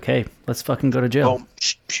up and they're like, "Hey, let's fucking go to jail." Boom,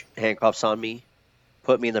 handcuffs on me,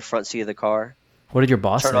 put me in the front seat of the car, What did your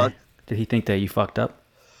boss turn say? on. Did he think that you fucked up?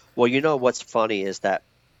 Well, what's funny is that,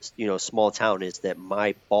 small town is that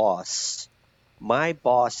my boss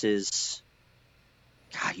is,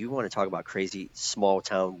 God, you want to talk about crazy small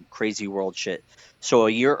town, crazy world shit. So a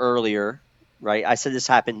year earlier, right? I said this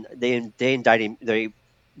happened. They indicted. They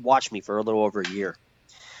watched me for a little over a year,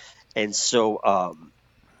 and so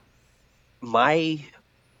my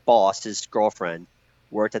boss's girlfriend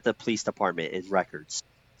worked at the police department in records,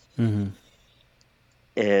 Mm-hmm.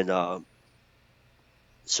 and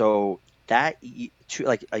so that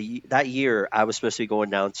year I was supposed to be going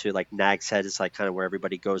down to like Nag's Head. It's like kind of where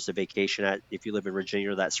everybody goes to vacation at. If you live in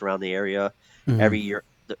Virginia or that surrounding area, Mm-hmm. every year,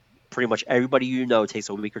 pretty much everybody takes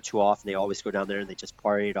a week or two off, and they always go down there and they just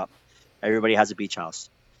party it up. Everybody has a beach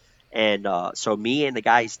house, and so me and the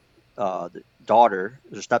guy's the daughter,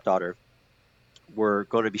 their stepdaughter, were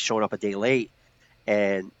going to be showing up a day late,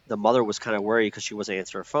 and the mother was kind of worried because she wasn't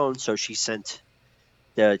answering her phone, so she sent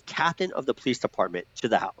the captain of the police department to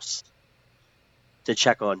the house to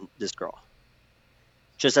check on this girl,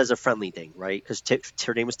 just as a friendly thing, right? Because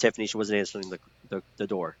her name was Tiffany. She wasn't answering the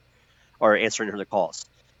door or answering her the calls.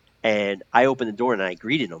 And I opened the door and I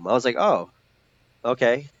greeted him. I was like, "Oh,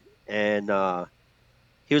 okay." And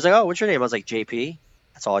he was like, "Oh, what's your name?" I was like, "JP."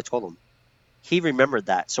 That's all I told him. He remembered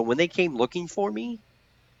that. So when they came looking for me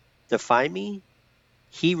to find me,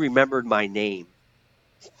 he remembered my name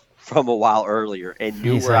from a while earlier and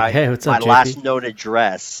knew He's where like, hey, what's my up, last JP? known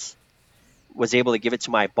address, was able to give it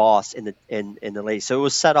to my boss and the lady. So it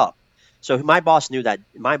was set up. So my boss knew that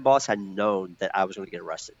my boss had known that I was going to get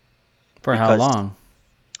arrested For how because long?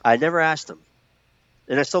 I never asked him,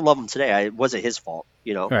 and I still love him today. It wasn't his fault,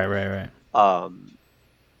 you know. Right, right, right. Um,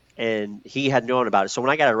 and he had known about it. So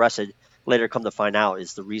when I got arrested, later come to find out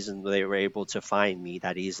is the reason they were able to find me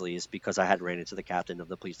that easily is because I had ran into the captain of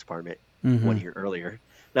the police department Mm-hmm. 1 year earlier,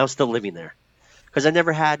 and I was still living there because I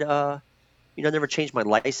never had never changed my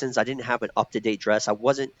license. I didn't have an up to date address. I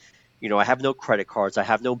wasn't, I have no credit cards. I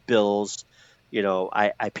have no bills.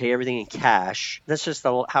 I pay everything in cash. That's just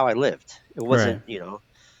how I lived. It Right. wasn't,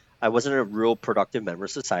 I wasn't a real productive member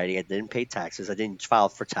of society. I didn't pay taxes. I didn't file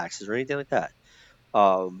for taxes or anything like that.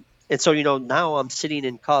 And so, now I'm sitting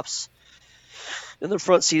in cuffs in the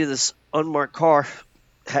front seat of this unmarked car,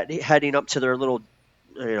 heading up to you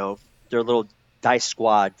know, their little dice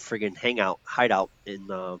squad friggin' hangout, hideout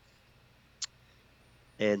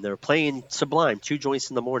and they're playing Sublime, two joints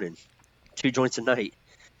in the morning, two joints a night,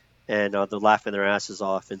 and they're laughing their asses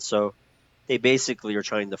off. And so they basically are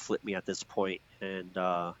trying to flip me at this point. What do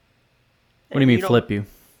you And mean flip you?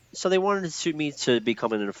 so they wanted me to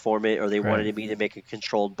become an informant, or they Right. wanted me to make a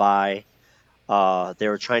controlled buy. They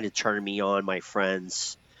were trying to turn me on my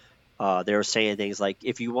friends. They were saying things like,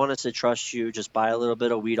 if you want us to trust you, just buy a little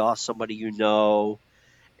bit of weed off somebody you know.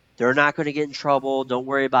 They're not going to get in trouble. Don't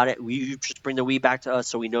worry about it. You just bring the weed back to us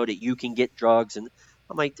so we know that you can get drugs. And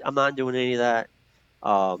I'm like, I'm not doing any of that.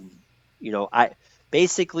 Um, I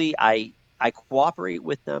basically I cooperate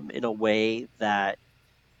with them in a way that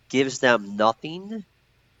gives them nothing,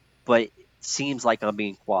 but seems like I'm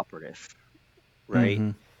being cooperative, right?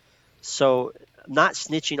 Mm-hmm. So I'm not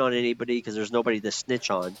snitching on anybody because there's nobody to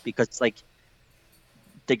snitch on because like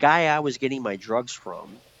the guy I was getting my drugs from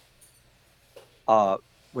uh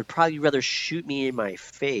would probably rather shoot me in my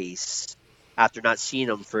face after not seeing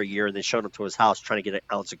him for a year and then showing up to his house trying to get an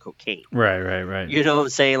ounce of cocaine. Right, right, right. You know what I'm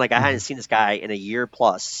saying? Like I Mm-hmm. hadn't seen this guy in a year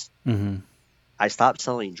plus. Mm-hmm. I stopped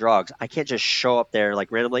selling drugs. I can't just show up there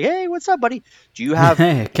like randomly. Hey, what's up, buddy? Do you have?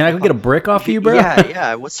 Hey, can I go get a brick off you, bro? Yeah,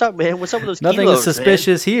 yeah. What's up, man? What's up with those Nothing kilos, man?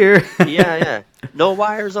 suspicious here. Yeah, yeah. No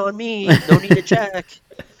wires on me. No need to check.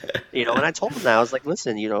 And I told him that I was like,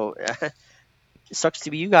 listen, it sucks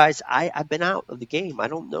to be you guys. I've been out of the game. I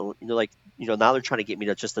don't know. Now they're trying to get me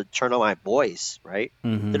to just to turn on my boys, right?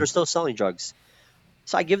 Mm-hmm. That are still selling drugs.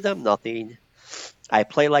 So I give them nothing. I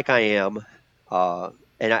play like I am, uh,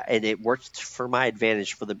 and it worked for my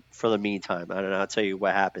advantage for the meantime. I don't know. I'll tell you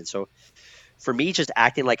what happened. So for me, just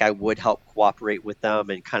acting like I would help cooperate with them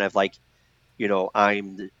and kind of like,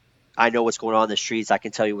 I know what's going on in the streets. I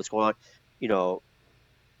can tell you what's going on. You know,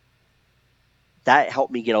 that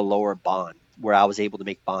helped me get a lower bond where I was able to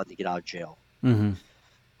make bond to get out of jail, Mm-hmm.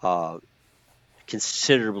 uh,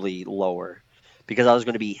 considerably lower because I was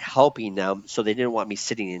going to be helping them. So they didn't want me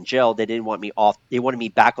sitting in jail. They didn't want me off. They wanted me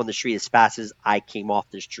back on the street as fast as I came off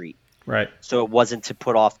the street. Right. So it wasn't to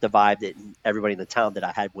put off the vibe that everybody in the town that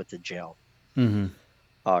I had went to jail. Mm-hmm.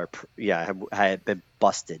 Or I had been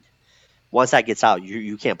busted. Once that gets out,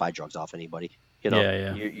 you can't buy drugs off anybody.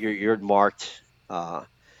 Yeah, yeah. You're marked.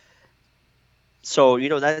 So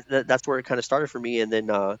that's where it kind of started for me. And then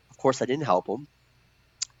of course I didn't help them,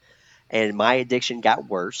 and my addiction got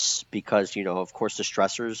worse because of course the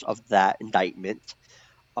stressors of that indictment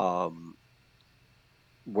um,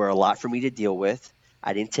 were a lot for me to deal with.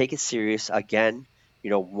 I didn't take it serious. Again,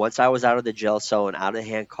 once I was out of the jail cell and out of the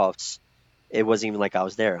handcuffs, it wasn't even like I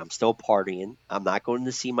was there. I'm still partying. I'm not going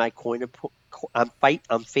to see my coin.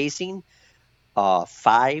 I'm facing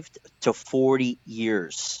 5 to 40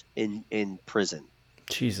 years in prison.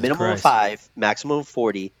 Jesus Minimum of Christ. 5, maximum of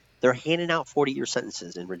 40. They're handing out 40-year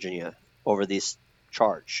sentences in Virginia over this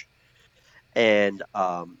charge, and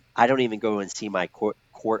I don't even go and see my court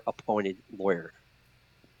appointed lawyer.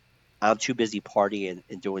 I'm too busy partying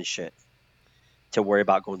and doing shit to worry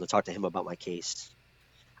about going to talk to him about my case.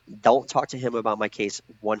 Don't talk to him about my case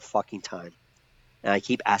one fucking time. And I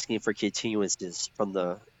keep asking for continuances from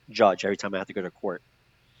the judge every time I have to go to court.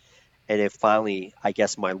 And then finally, I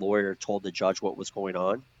guess my lawyer told the judge what was going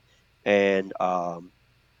on, and the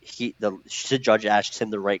judge asked him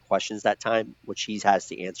the right questions that time, which he has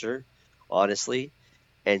to answer honestly,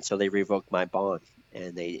 and so they revoked my bond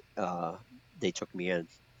and they took me in.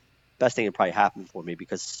 Best thing that probably happened for me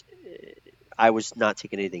because I was not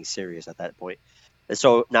taking anything serious at that point. And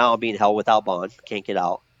so now I'm being held without bond, can't get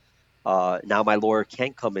out. Now my lawyer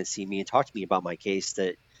can't come and see me and talk to me about my case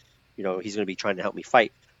that he's going to be trying to help me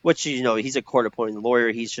fight. Which he's a court appointed lawyer.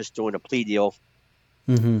 He's just doing a plea deal.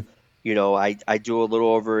 Mm-hmm. I do a little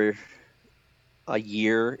over a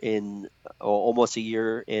year almost a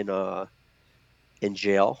year in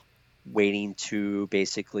jail, waiting to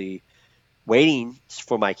basically waiting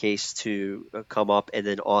for my case to come up, and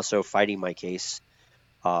then also fighting my case.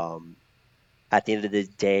 Um, at the end of the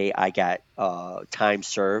day, I got time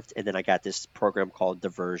served, and then I got this program called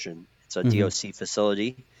diversion. It's a Mm-hmm. DOC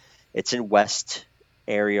facility. It's in West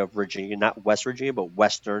area of Virginia, not West Virginia, but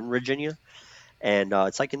Western Virginia, and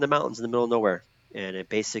it's like in the mountains in the middle of nowhere. And it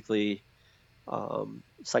basically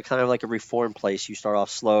it's like kind of like a reform place. You start off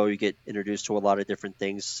slow, you get introduced to a lot of different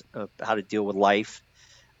things, how to deal with life.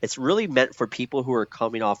 It's really meant for people who are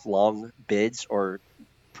coming off long bids or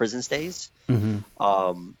prison stays,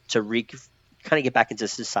 Mm-hmm. to kind of get back into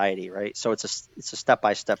society, right? So it's a step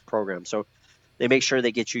by step program. So they make sure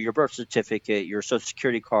they get you your birth certificate, your social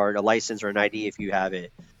security card, a license or an ID if you have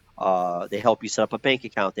it. They help you set up a bank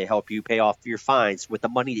account. They help you pay off your fines with the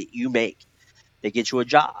money that you make. They get you a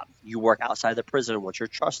job. You work outside the prison once you're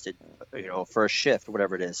trusted, for a shift or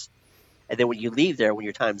whatever it is. And then when you leave there, when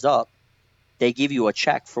your time's up, they give you a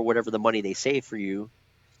check for whatever the money they saved for you,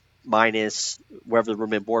 minus wherever the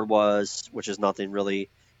room and board was, which is nothing really,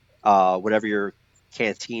 whatever your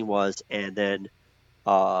canteen was, and then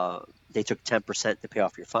uh, they took 10% to pay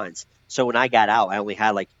off your fines. So when I got out, I only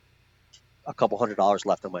had like a couple $100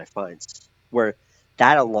 left on my fines. Where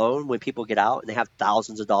that alone, when people get out and they have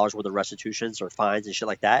thousands of dollars worth of restitutions or fines and shit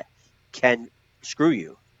like that, can screw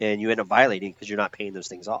you, and you end up violating because you're not paying those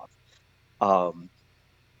things off. Um,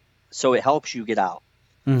 so it helps you get out.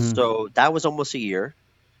 Mm-hmm. So that was almost a year.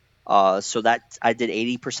 So that I did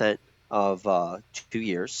 80% of 2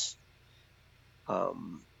 years.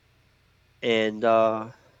 Um, and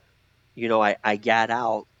I got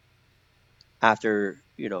out after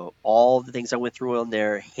all the things I went through on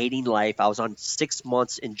there, hating life. I was on 6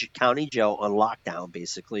 months in county jail on lockdown,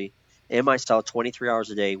 basically in my cell, 23 hours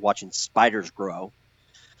a day, watching spiders grow.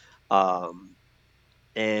 Um,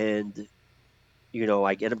 and I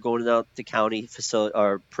ended up going to the county facility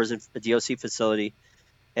or prison, the DOC facility.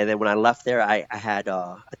 And then when I left there, I had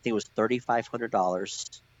I think it was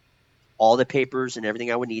 $3,500, all the papers and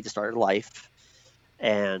everything I would need to start a life.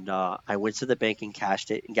 And I went to the bank and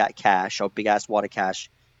cashed it and got cash, a big ass wad of cash.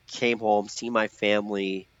 Came home, see my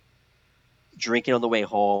family, drinking on the way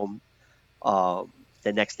home. Um,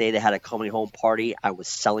 the next day they had a coming home party. I was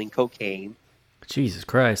selling cocaine, Jesus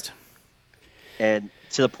Christ. and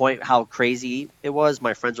to the point how crazy it was,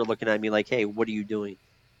 my friends were looking at me like, "Hey, what are you doing?"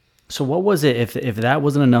 So what was it if that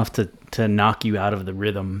wasn't enough to knock you out of the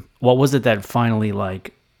rhythm? What was it that finally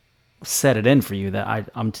like set it in for you that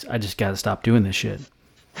I just got to stop doing this shit?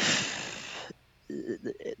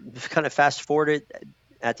 Kind of fast forwarded.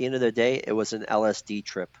 At the end of the day, it was an LSD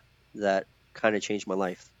trip that kind of changed my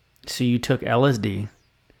life. So you took LSD.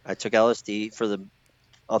 I took LSD for the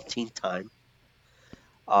umpteenth time.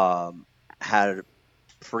 Um, had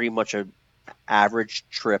pretty much a average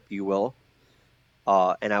trip, you will.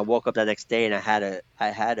 And I woke up the next day and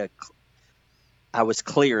I was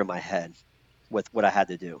clear in my head with what I had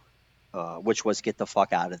to do, which was get the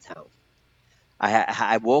fuck out of town.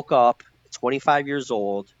 I woke up 25 years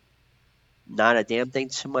old, not a damn thing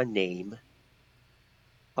to my name,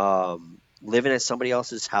 living at somebody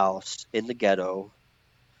else's house in the ghetto,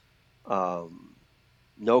 um,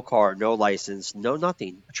 no car, no license, no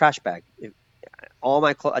nothing, a trash bag. All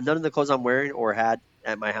my none of the clothes I'm wearing or had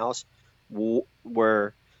at my house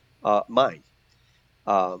were mine.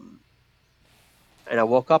 Um, and I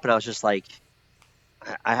woke up and I was just like,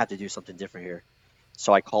 I have to do something different here.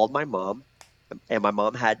 So I called my mom, and my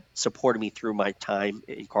mom had supported me through my time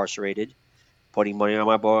incarcerated, putting money on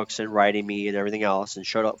my books and writing me and everything else, and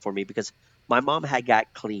showed up for me because my mom had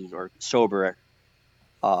got clean or sober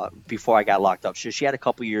before I got locked up. She had a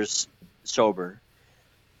couple years sober,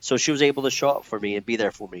 so she was able to show up for me and be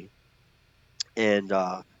there for me. And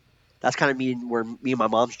that's kind of where me and my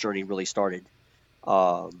mom's journey really started,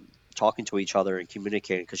 talking to each other and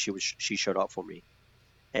communicating because she showed up for me.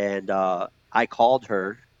 And I called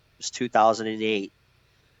her. It was 2008.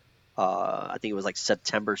 I think it was like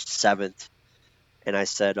September 7th, and I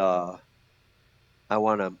said, I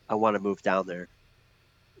want to move down there.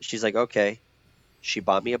 She's like, okay. She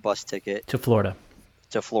bought me a bus ticket To Florida.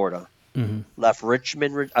 to Florida. Mm-hmm. Left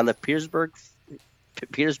Richmond. I left Petersburg,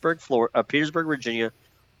 Virginia,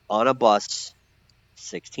 on a bus,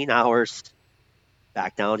 16 hours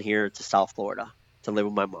back down here to South Florida to live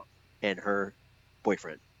with my mom and her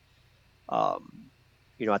boyfriend. Um,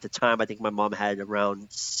 at the time, I think my mom had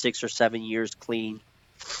around 6 or 7 years clean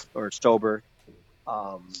or sober,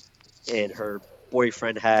 um, and her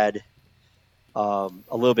boyfriend had a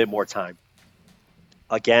little bit more time.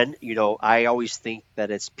 again, I always think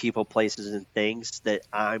that it's people, places, and things that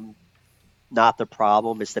I'm not the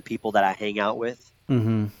problem. It's the people that I hang out with,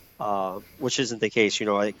 Mm-hmm. which isn't the case.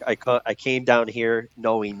 I came down here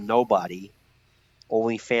knowing nobody,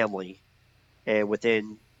 only family, and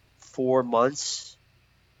within 4 months,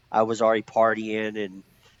 I was already partying and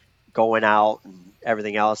going out and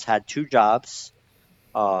everything else. Had two jobs,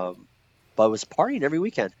 but was partying every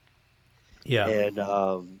weekend Yeah.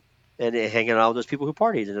 and hanging out with those people who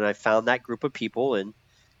partied. And then I found that group of people, and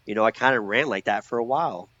I kind of ran like that for a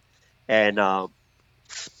while. And I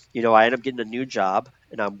ended up getting a new job,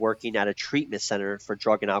 and I'm working at a treatment center for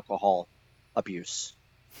drug and alcohol abuse.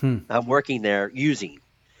 Hmm. I'm working there using.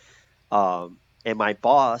 And my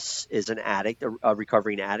boss is an addict, a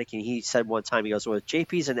recovering addict, and he said one time, he goes, "Well, if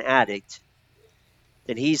JP's an addict,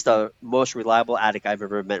 then he's the most reliable addict I've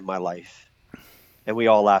ever met in my life." And we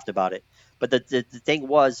all laughed about it. But the thing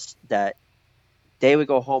was that they would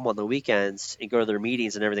go home on the weekends and go to their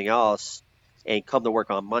meetings and everything else and come to work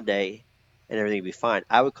on Monday and everything would be fine.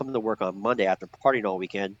 I would come to work on Monday after partying all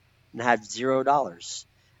weekend and have $0.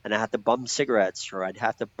 And I had to bum cigarettes, or I'd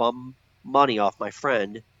have to bum money off my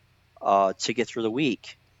friend to get through the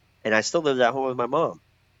week. And I still lived at home with my mom,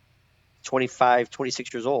 25,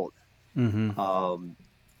 26 years old. Mm-hmm. Um,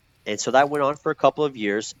 and so that went on for a couple of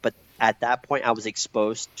years. But at that point, I was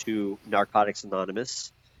exposed to Narcotics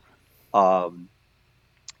Anonymous. Um,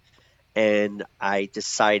 and I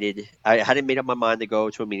decided I hadn't made up my mind to go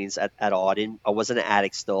to a meetings at all. I wasn't an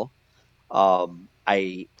addict still.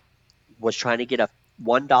 I was trying to get a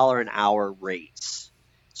 $1 an hour raise.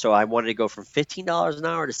 So I wanted to go from $15 an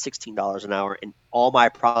hour to $16 an hour, and all my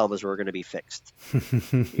problems were going to be fixed.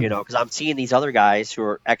 Because I'm seeing these other guys who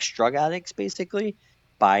are ex drug addicts basically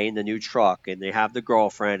buying the new truck, and they have the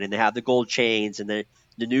girlfriend, and they have the gold chains, and the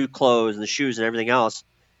new clothes and the shoes and everything else.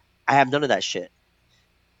 I have none of that shit.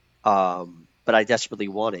 But I desperately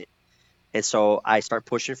want it. And so I start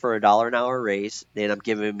pushing for $1 an hour raise. Then I'm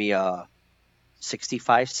giving me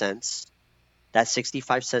 65 cents. That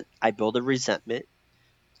 65 cent, I build a resentment.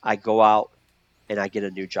 I go out and I get a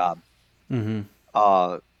new job. Mm-hmm.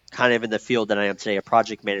 Uh, kind of in the field that I am today, a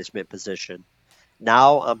project management position.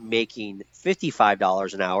 Now I'm making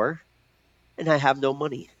 $55 an hour, and I have no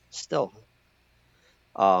money still.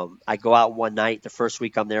 I go out one night. The first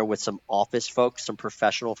week I'm there with some office folks, some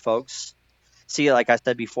professional folks. See, like I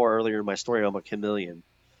said before earlier in my story, I'm a chameleon.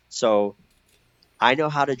 So I know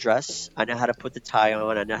how to dress. I know how to put the tie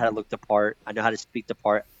on. I know how to look the part. I know how to speak the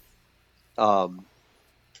part. Um,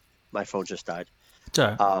 my phone just died.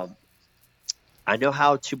 Sorry. Um, I know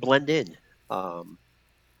how to blend in. Um,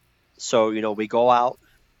 so we go out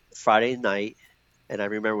Friday night, and I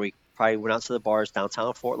remember we probably went out to the bars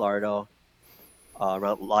downtown Fort Lauderdale,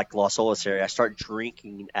 around like Los Olas area. I start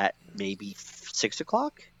drinking at maybe 6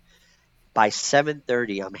 o'clock. By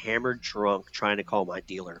 7:30, I'm hammered drunk trying to call my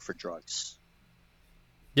dealer for drugs.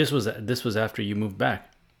 This was after you moved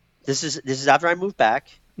back. This is after I moved back.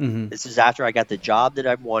 Mm-hmm. This is after I got the job that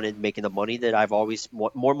I wanted, making the money that I've always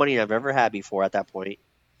more money than I've ever had before at that point.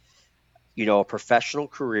 A professional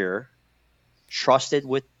career, trusted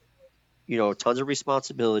with tons of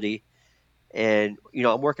responsibility, and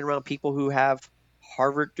I'm working around people who have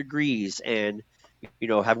Harvard degrees and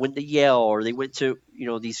have went to Yale, or they went to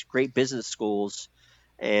these great business schools,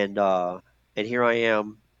 and here I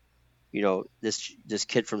am, this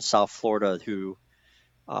kid from South Florida who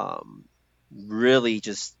um, really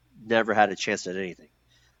just never had a chance at anything.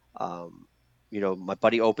 Um, my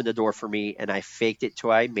buddy opened the door for me, and I faked it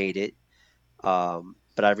till I made it.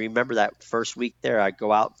 But I remember that first week there, I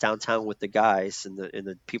go out downtown with the guys and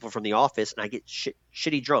the people from the office, and I get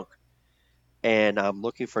shitty drunk, and I'm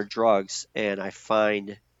looking for drugs, and I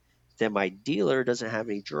find that my dealer doesn't have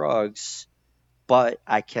any drugs, but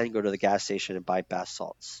I can go to the gas station and buy bath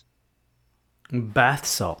salts. Bath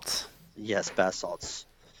salts, Yes, bath salts,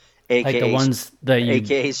 like the aka ones that you.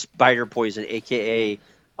 aka spider poison, aka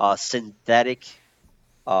synthetic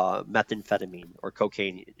methamphetamine or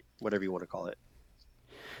cocaine, whatever you want to call it.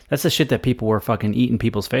 That's the shit that people were fucking eating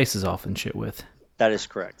people's faces off and shit with. That is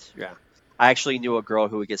correct. Yeah. I actually knew a girl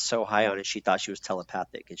who would get so high on it, she thought she was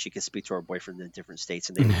telepathic, and she could speak to her boyfriend in different states,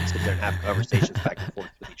 and they would sit there and have conversations back and forth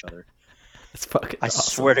with each other. It's fucking I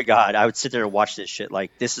awesome. swear to God, I would sit there and watch this shit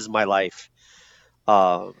like this is my life.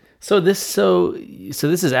 Uh, So this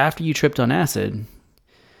is after you tripped on acid.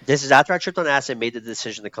 this is after I tripped on acid and made the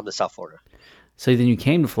decision to come to South Florida. So then you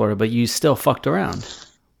came to Florida, but you still fucked around.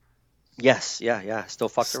 Yes, yeah. Still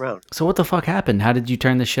fucked around. So what the fuck happened? How did you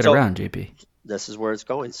turn this shit So around, JP? this is where it's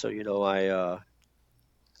going. So I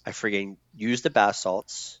friggin' use the bath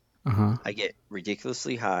salts. Uh huh. I get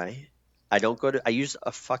ridiculously high. I don't go to. I use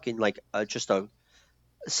a fucking like just a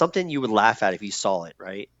something you would laugh at if you saw it,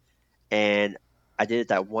 right? And I did it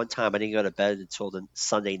that one time. I didn't go to bed until the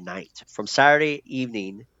Sunday night. From Saturday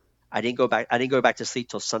evening, I didn't go back. I didn't go back to sleep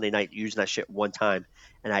till Sunday night using that shit one time.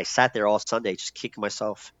 And I sat there all Sunday just kicking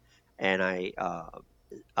myself. And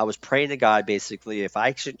I was praying to God basically if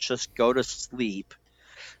I should just go to sleep,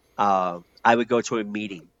 I would go to a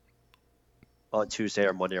meeting on Tuesday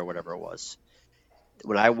or Monday or whatever it was.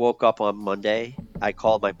 When I woke up on Monday, I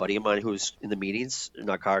called my buddy of mine who's in the meetings,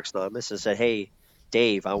 Narcotics Anonymous, and said, "Hey,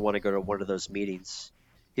 Dave, I want to go to one of those meetings."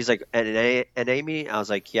 He's like, "An A meeting?" I was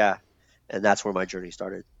like, "Yeah," and that's where my journey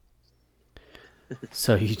started.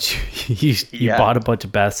 So you Yeah, bought a bunch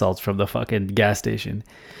of bath salts from the fucking gas station,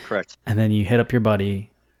 correct. and then you hit up your buddy,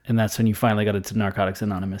 and that's when you finally got into Narcotics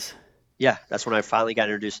Anonymous. Yeah, that's when I finally got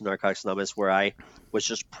introduced to Narcotics Anonymous, where I was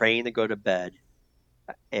just praying to go to bed,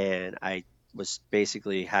 and I was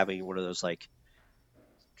basically having one of those like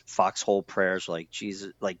foxhole prayers, like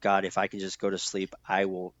Jesus, like God, if I can just go to sleep, I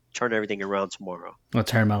will turn everything around tomorrow. I'll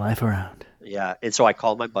turn my life around. Yeah. And so I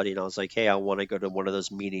called my buddy and I was like, "Hey, I want to go to one of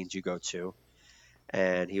those meetings you go to."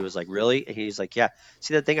 And he was like, "Really?" And he's like, "Yeah."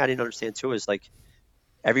 See, the thing I didn't understand too is like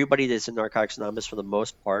everybody that's in Narcotics Anonymous for the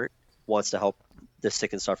most part wants to help the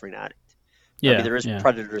sick and suffering addict. I mean, Yeah, there is yeah.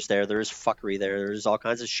 predators there is fuckery there's all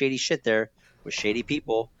kinds of shady shit there with shady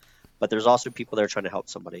people, but there's also people there trying to help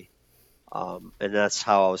somebody. And that's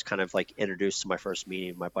how I was kind of like introduced to my first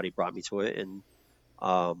meeting. My buddy brought me to it,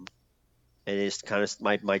 um, and it's kind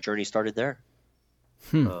of my journey started there.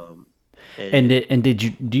 Um, And and did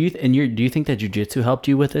you do you think that jujitsu helped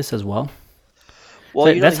you with this as well? well,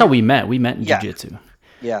 So that's how we met. We met in yeah, jujitsu.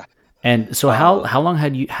 yeah. And so Uh, how long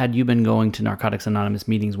had you been going to Narcotics Anonymous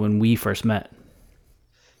meetings when we first met?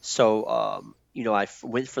 So, I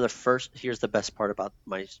went for the first. Here's the best part about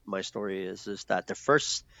my story is that the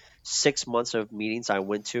first 6 months of meetings I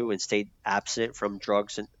went to and stayed absent from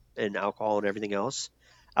drugs and alcohol and everything else,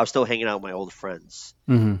 I was still hanging out with my old friends,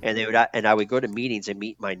 and I would go to meetings and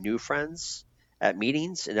meet my new friends at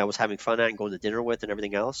meetings, and I was having fun at and going to dinner with and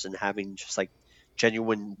everything else, and having just like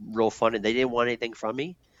genuine, real fun, and they didn't want anything from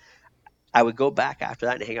me. I would go back after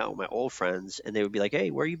that and hang out with my old friends, and they would be like,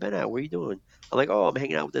 "Hey, where you been at? What are you doing?" I'm like, "Oh, I'm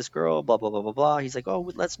hanging out with this girl, blah blah blah blah blah." He's like, "Oh,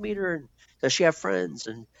 let's meet her. And does she have friends?"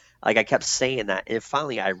 And like I kept saying that, and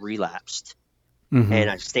finally I relapsed, and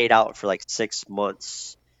I stayed out for like 6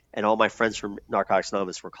 months. And all my friends from Narcotics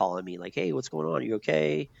Anonymous were calling me like, "Hey, what's going on? Are you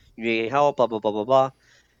okay? You need any help?" Blah blah blah blah blah.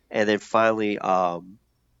 And then finally,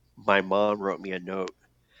 my mom wrote me a note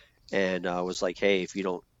and was like, "Hey, if you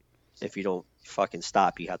don't fucking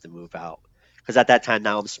stop, you have to move out." Because at that time,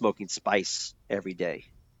 now I'm smoking spice every day.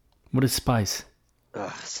 What is spice?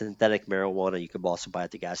 Synthetic marijuana you could also buy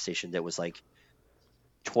at the gas station that was like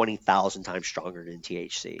 20,000 times stronger than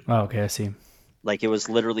THC. Oh, okay, I see. Like it was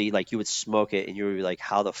literally like you would smoke it and you would be like,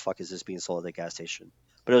 "How the fuck is this being sold at the gas station?"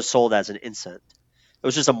 But it was sold as an incense. It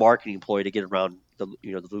was just a marketing ploy to get around the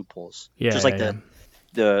loopholes. Yeah, Just yeah, like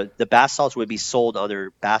yeah. the bath salts would be sold under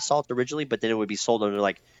bath salt originally, but then it would be sold under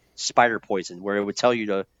like spider poison, where it would tell you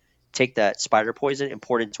to take that spider poison and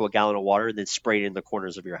pour it into a gallon of water and then spray it in the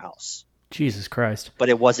corners of your house. Jesus Christ. But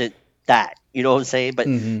it wasn't that. You know what I'm saying? But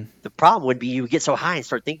the problem would be you get so high and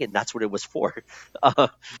start thinking that's what it was for. Uh,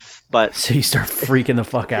 but So you start freaking the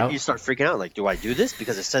fuck you out. start freaking out like, do I do this?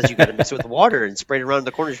 Because it says you got to mix it with water and spray it around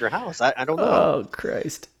the corners of your house. I don't know. Oh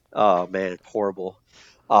Christ. Oh man, horrible.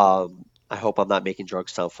 I hope I'm not making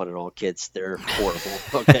drugs sound fun at all, kids. They're horrible.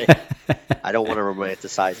 Okay, I don't want to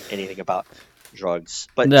romanticize anything about drugs,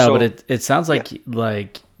 but No, but so it sounds yeah,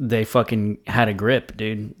 like they fucking had a grip,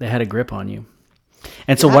 dude. They had a grip on you.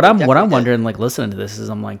 And so yeah, what they I'm definitely did. wondering, like listening to this, is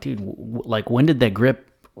I'm like, dude, like when did that grip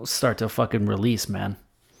start to fucking release, man?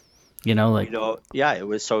 You know, like Yeah, it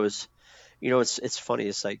was so it was. It's funny.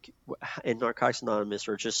 It's like in Narcotics Anonymous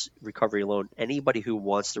or just recovery alone, anybody who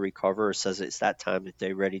wants to recover or says it's that time that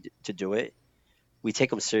they're ready to do it, we take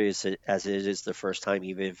them serious as it is the first time,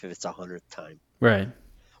 even if it's 100th time. right.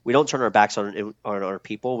 We don't turn our backs on our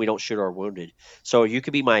people. We don't shoot our wounded. So you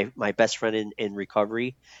could be my best friend in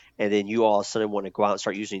recovery, and then you all of a sudden want to go out and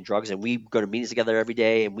start using drugs, and we go to meetings together every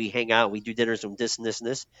day, and we hang out, and we do dinners and this and this and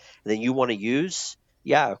this, and then you want to use,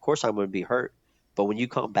 yeah, of course I'm going to be hurt. But when you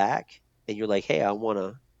come back and you're like, hey, I want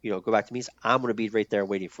to, go back to meetings, I'm going to be right there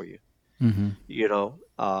waiting for you. You know,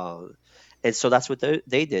 and so that's what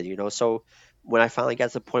they did. So when I finally got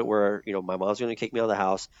to the point where my mom's going to kick me out of the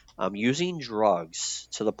house, I'm using drugs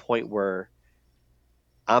to the point where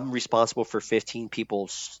I'm responsible for 15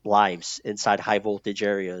 people's lives inside high voltage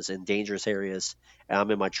areas and dangerous areas, and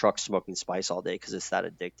I'm in my truck smoking spice all day because it's that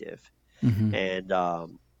addictive. And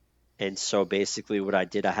And so basically what I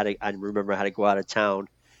did, I remember I had to go out of town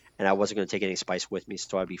and I wasn't going to take any spice with me.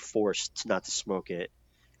 So I'd be forced not to smoke it.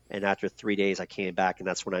 And after 3 days, I came back, and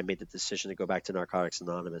that's when I made the decision to go back to Narcotics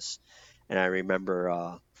Anonymous. And I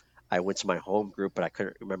remember I went to my home group, but I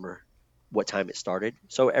couldn't remember what time it started.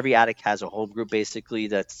 So every addict has a home group, basically.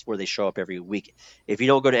 That's where they show up every week. If you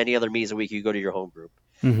don't go to any other meetings a week, you go to your home group.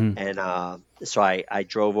 Mm-hmm. And so I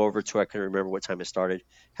drove over to, I couldn't remember what time it started.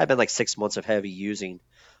 Had been like 6 months of heavy using.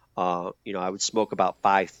 I would smoke about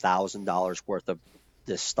 $5,000 worth of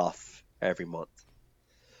this stuff every month.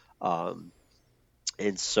 Um,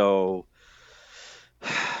 and so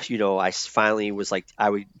I finally was like, I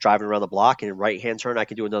would driving around the block and in right hand turn, I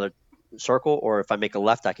can do another circle, or if I make a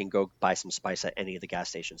left, I can go buy some spice at any of the gas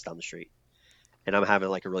stations down the street. And I'm having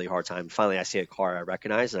like a really hard time. Finally, I see a car I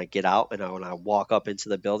recognize, and I get out, and when I walk up into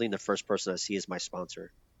the building, the first person I see is my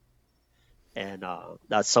sponsor, and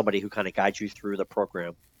that's somebody who kind of guides you through the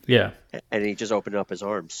program. Yeah. And he just opened up his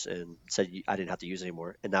arms and said I didn't have to use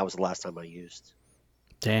anymore, and that was the last time I used.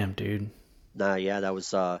 Damn, dude. Nah, yeah, that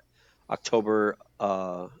was October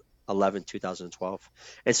 11, 2012.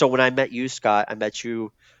 And so when I met you, Scott, I met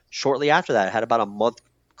you shortly after that. I had about a month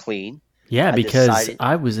clean. Yeah, I because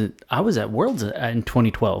decided, I was at Worlds in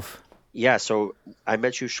 2012. yeah, so I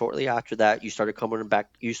met you shortly after that. You started coming back,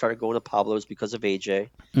 you started going to Pablo's because of AJ.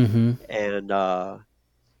 Mm-hmm. And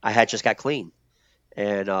I had just got clean.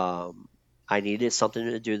 And I needed something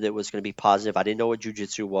to do that was going to be positive. I didn't know what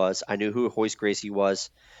jujitsu was. I knew who Hoist Gracie was.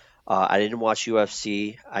 I didn't watch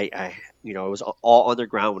UFC. It was all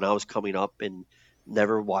underground when I was coming up and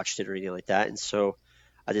never watched it or anything like that. And so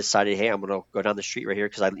I decided, hey, I'm going to go down the street right here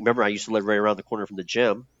because I remember I used to live right around the corner from the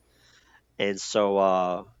gym. And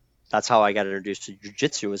so that's how I got introduced to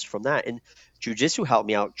jujitsu, was from that. And jujitsu helped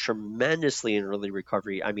me out tremendously in early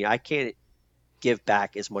recovery. I mean, I can't give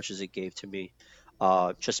back as much as it gave to me,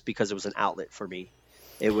 just because it was an outlet for me.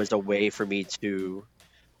 It was a way for me to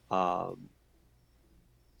um,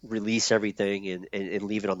 release everything and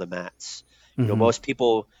leave it on the mats. Mm-hmm. Most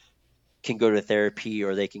people can go to therapy,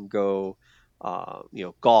 or they can go,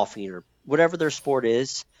 golfing or whatever their sport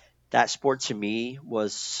is. That sport to me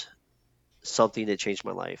was something that changed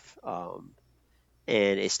my life.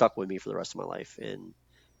 And it stuck with me for the rest of my life. And,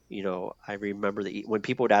 I remember that when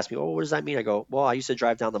people would ask me, oh, what does that mean? I go, well, I used to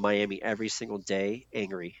drive down to Miami every single day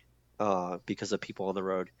angry, because of people on the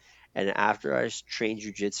road. And after I trained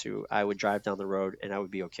jujitsu, I would drive down the road and I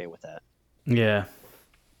would be okay with that. Yeah.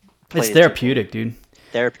 It's Plain and simple. therapeutic, dude.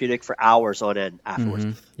 Therapeutic for hours on end afterwards.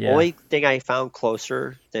 Mm-hmm. Yeah. Only thing I found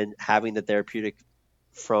closer than having the therapeutic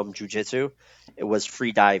from jujitsu, it was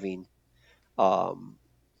free diving, um,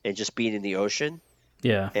 and just being in the ocean.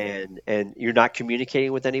 Yeah. And you're not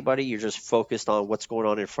communicating with anybody. You're just focused on what's going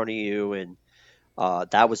on in front of you. And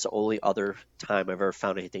that was the only other time I've ever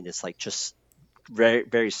found anything that's like just very,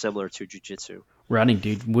 very similar to jujitsu. Running,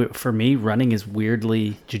 dude. For me, running is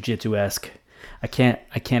weirdly jiu-jitsu-esque. I can't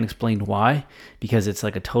explain why, because it's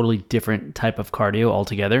like a totally different type of cardio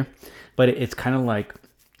altogether. But it's kind of like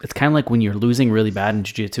when you're losing really bad in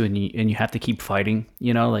jiu-jitsu and you have to keep fighting,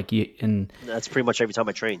 That's pretty much every time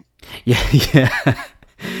I train. yeah,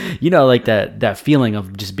 yeah. Like that feeling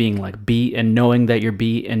of just being like beat and knowing that you're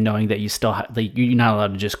beat and knowing that you still you're not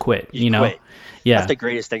allowed to just quit, Quit. Yeah. That's the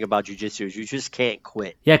greatest thing about jujitsu, is you just can't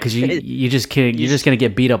quit. Yeah, because you just can't. You're just gonna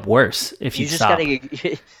get beat up worse if you just stop. gotta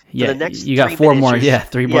get, for Yeah, the next you got 3 four minutes, more. you're- Yeah,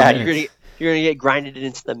 3 more yeah, minutes. you're gonna get grinded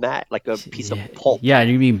into the mat like a piece of Yeah, pulp. yeah,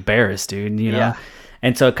 you're gonna be embarrassed, dude. Yeah.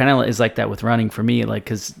 And so it kind of is like that with running for me, like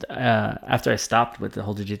because after I stopped with the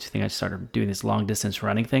whole jiu-jitsu thing, I started doing this long distance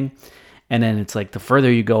running thing, and then it's like the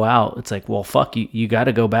further you go out, it's like, well, fuck, you got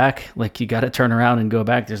to go back, like you got to turn around and go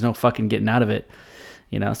back. There's no fucking getting out of it,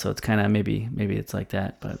 So it's kind of maybe it's like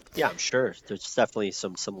that, but Yeah, I'm sure there's definitely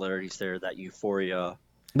some similarities there. That euphoria,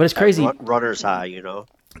 it's that crazy. runner's high.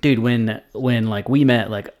 Dude, when like we met,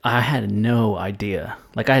 like I had no idea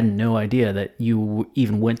that you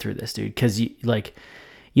even went through this, dude, because you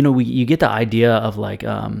get the idea of like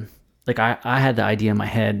I had the idea in my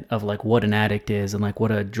head of like what an addict is and like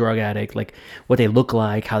what a drug addict, like what they look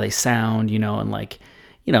like, how they sound, and like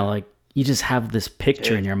like you just have this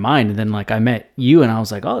picture in your mind. And then like I met you and I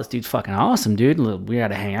was like, oh, this dude's fucking awesome, dude. We got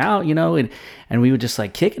to hang out, and we would just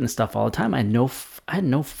like kick it and stuff all the time. I had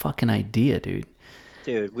no fucking idea, dude.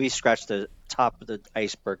 Dude, we scratched the top of the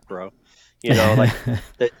iceberg, bro. Like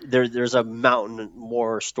there's a mountain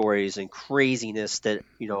more stories and craziness that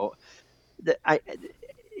that at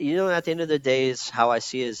the end of the day, is how I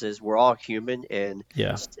see it is we're all human, and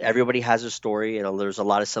Yeah. everybody has a story, and there's a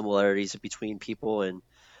lot of similarities between people. And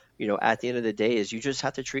at the end of the day is you just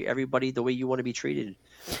have to treat everybody the way you want to be treated.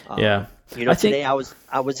 Yeah. I think. Today I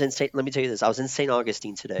was in Saint. Let me tell you this. I was in Saint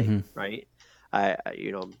Augustine today, Mhm. right?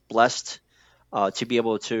 I'm blessed to be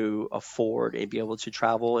able to afford and be able to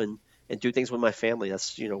travel and do things with my family.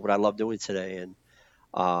 That's what I love doing today. And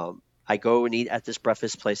I go and eat at this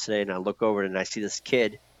breakfast place today, and I look over and I see this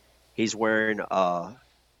kid. He's wearing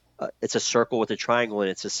it's a circle with a triangle, and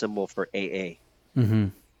it's a symbol for AA.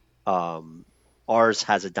 Mhm. Um, Ours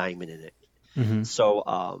has a diamond in it. Mhm. So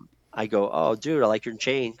I go, oh, dude, I like your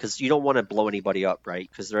chain because you don't want to blow anybody up, right?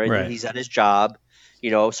 Because Right. he's at his job,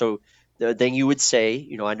 So then you would say,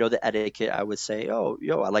 I know the etiquette. I would say, oh,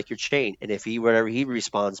 yo, I like your chain, and if whatever he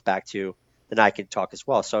responds back to, then I can talk as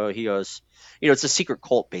well. So he goes, it's a secret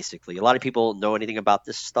cult basically. A lot of people know anything about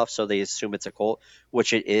this stuff, so they assume it's a cult,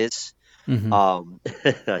 which it is. Mhm.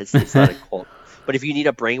 It's not a cult, but if you need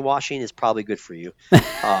a brainwashing, it's probably good for you.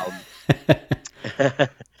 Um,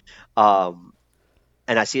 um,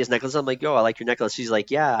 and I see his necklace. I'm like, yo, I like your necklace. He's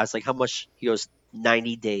like, yeah. I was like, how much? He goes,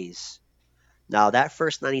 90 days. Now, that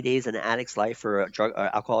first 90 days in an addict's life or a drug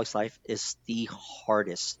or alcoholic's life is the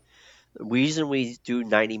hardest. The reason we do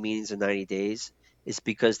 90 meetings in 90 days is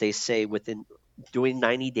because they say within doing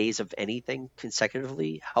 90 days of anything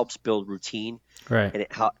consecutively helps build routine, Right. and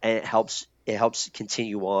it helps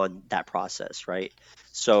continue on that process, right?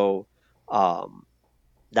 So, um,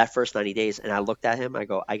 that first 90 days, and I looked at him, I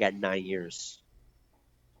go, I got 9 years.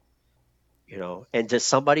 And to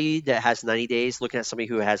somebody that has 90 days looking at somebody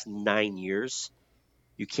who has 9 years,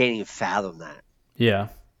 you can't even fathom that. Yeah.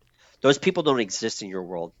 Those people don't exist in your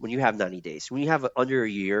world when you have 90 days. When you have under a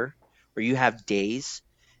year or you have days,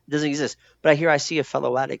 it doesn't exist. But I see a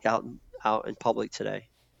fellow addict out in public today.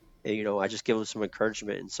 And, I just give him some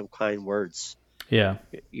encouragement and some kind words. Yeah.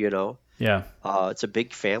 You know, Yeah. it's a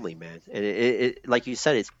big family, man. And like you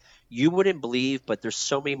said, it's you wouldn't believe, but there's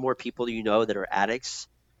so many more people that are addicts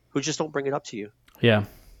who just don't bring it up to you. Yeah.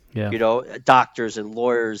 Yeah. Doctors and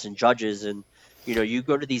lawyers and judges, and you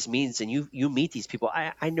go to these meetings and you meet these people.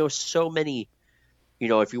 I know so many,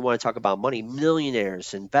 if you want to talk about money,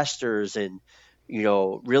 millionaires, investors, and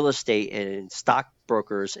real estate and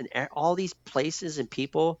stockbrokers, and all these places and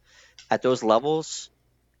people at those levels.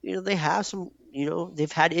 They have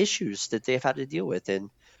they've had issues that they've had to deal with. And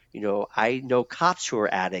I know cops who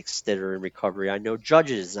are addicts that are in recovery. I know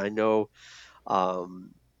judges. I know um,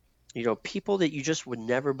 people that you just would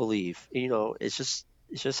never believe. It's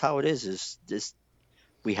just how it is. Is this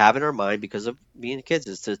we have in our mind because of being kids?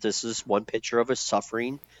 Is that this is one picture of a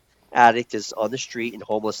suffering addict is on the street and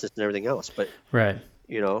homelessness and everything else, but Right.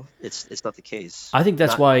 it's not the case. I think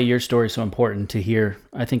that's Not why your story is so important to hear.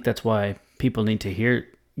 I think that's why people need to hear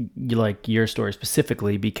like your story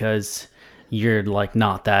specifically because you're like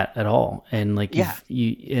not that at all, and like Yeah.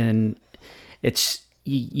 and it's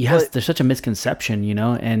you Well, have there's such a misconception,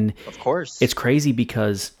 and of it's course. crazy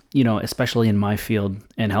because especially in my field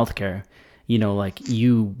in healthcare, like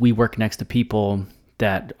we work next to people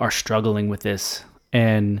that are struggling with this,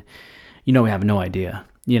 and we have no idea,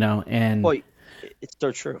 and Well, it's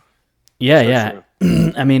so true. yeah, So yeah.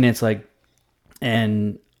 true. I mean, it's like,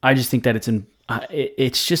 and I just think that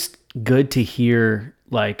it's just good to hear,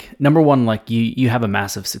 like, number one, like you have a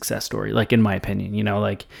massive success story, like in my opinion,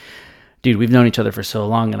 like, dude, we've known each other for so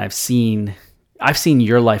long, and I've seen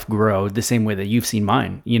your life grow the same way that you've seen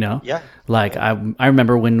mine, Yeah. like Yeah. I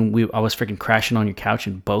remember when I was freaking crashing on your couch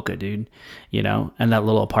in Boca, dude, and that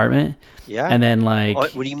little apartment, Yeah. and then What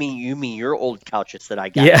like, do you mean? You mean your old couches that I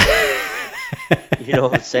got yeah. you? You know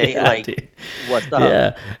what I'm saying? Yeah, Like, dude. what's up?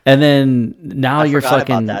 Yeah. And then now I you're forgot about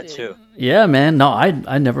fucking that too. yeah, man. No,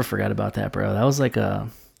 I never forgot about that, bro. That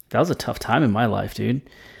was a tough time in my life, dude.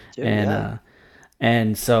 Dude, And yeah.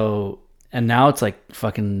 and so and now it's like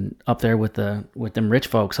fucking up there with them rich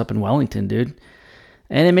folks up in Wellington, dude.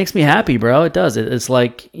 And it makes me happy, bro. It does. It's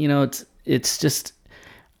like, it's just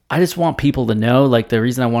I just want people to know, like, the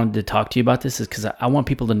reason I wanted to talk to you about this is because I want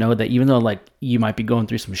people to know that even though, like, you might be going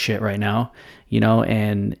through some shit right now,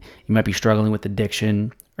 and you might be struggling with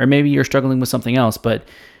addiction, or maybe you're struggling with something else, but,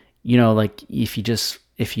 like, if you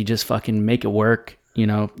just fucking make it work, you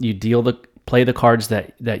play the cards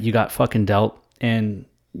that you got fucking dealt, and,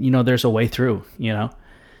 there's a way through, Yeah.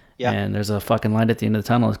 and there's a fucking light at the end of the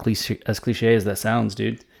tunnel, as cliche as that sounds,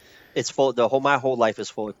 dude. It's full my whole life is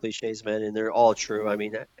full of cliches, man, and they're all true. I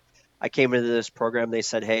mean, I came into this program, they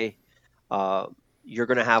said, "Hey, uh, you're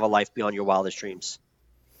gonna have a life beyond your wildest dreams."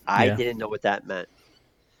 I Yeah. didn't know what that meant.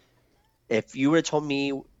 If you would have told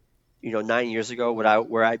me, 9 years ago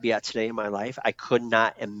where I'd be at today in my life, I could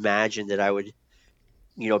not imagine that I would,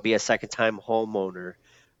 be a second time homeowner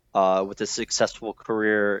with a successful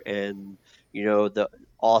career and the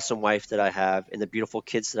awesome wife that I have and the beautiful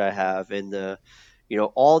kids that I have and the,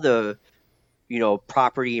 all the,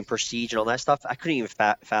 property and prestige and all that stuff, I couldn't even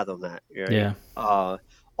fathom that, right? Yeah.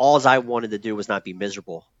 All I wanted to do was not be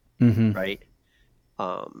miserable, Mm-hmm. right?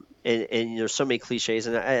 And there's so many cliches,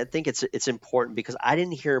 and I think it's important because I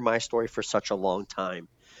didn't hear my story for such a long time,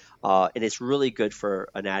 and it's really good for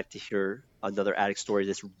an addict to hear another addict story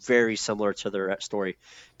that's very similar to their story,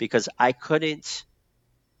 because I couldn't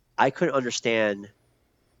understand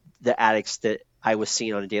the addicts that I was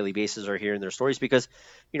seeing on a daily basis or hearing their stories because,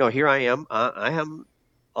 here I am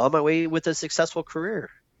on my way with a successful career.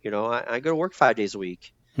 I go to work 5 days a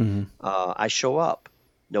week. Mm-hmm. I show up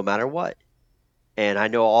no matter what. And I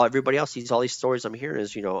know everybody else sees all these stories I'm hearing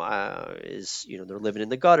they're living in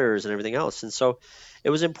the gutters and everything else. And so it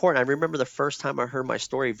was important. I remember the first time I heard my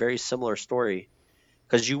story, very similar story,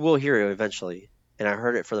 because you will hear it eventually. And I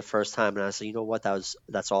heard it for the first time, and I said, you know what,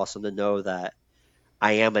 that's awesome to know that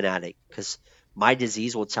I am an addict, because my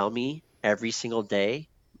disease will tell me every single day,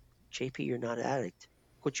 JP, you're not an addict.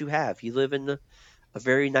 Look what you have. You live in a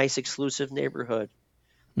very nice, exclusive neighborhood.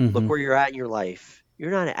 Look Mm-hmm. where you're at in your life.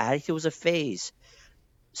 You're not an addict. It was a phase.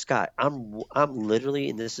 Scott, I'm literally,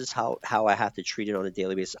 and this is how I have to treat it on a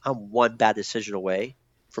daily basis. I'm one bad decision away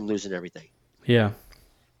from losing everything. Yeah.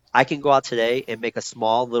 I can go out today and make a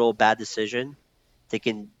small little bad decision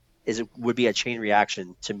that would be a chain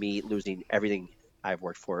reaction to me losing everything I've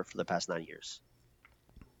worked for the past 9 years.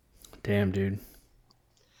 Damn, dude.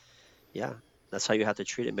 Yeah, that's how you have to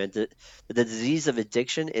treat it, man. The disease of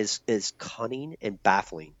addiction is cunning and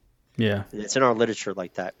baffling, Yeah. and it's in our literature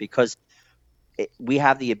like that because we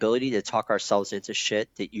have the ability to talk ourselves into shit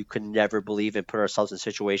that you could never believe and put ourselves in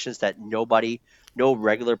situations that no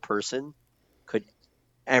regular person could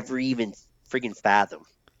ever even freaking fathom.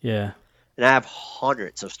 Yeah. And I have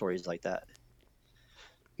hundreds of stories like that,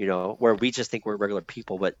 where we just think we're regular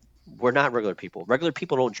people, but we're not regular people. Regular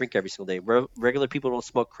people don't drink every single day. Regular people don't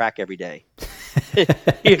smoke crack every day.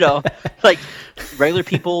 you know, like regular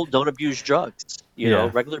people don't abuse drugs. Yeah.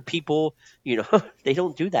 Regular people, they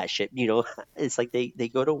don't do that shit. It's like they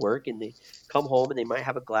go to work and they come home and they might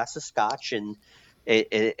have a glass of scotch and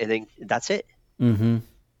then that's it. Mm-hmm.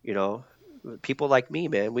 You know, People like me,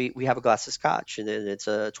 man, we have a glass of scotch and then it's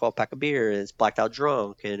a 12 pack of beer and it's blacked out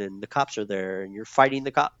drunk and then the cops are there and you're fighting the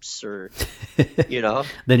cops or you know,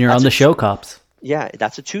 Then you're on that's the a show, cops. yeah,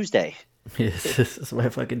 that's a Tuesday. This is my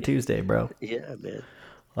fucking Tuesday, bro. Yeah, man.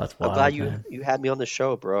 That's I'm glad wild, you man. you had me on the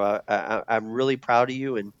show, bro. I'm really proud of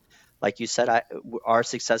you, and like you said, our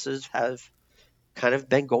successes have kind of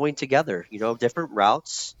been going together. Different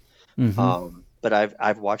routes. Mm-hmm. But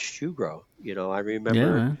I've watched you grow. I Yeah,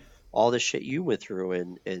 remember man. all the shit you went through,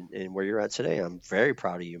 and where you're at today. I'm very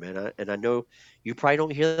proud of you, man. And I know you probably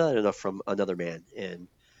don't hear that enough from another man. And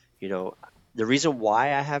you know, the reason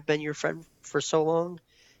why I have been your friend for so long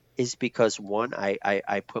is because one,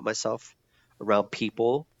 I put myself around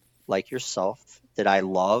people like yourself that I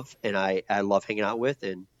love and I love hanging out with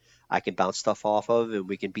and I can bounce stuff off of and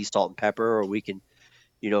we can be salt and pepper or we can,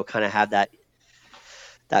 kind of have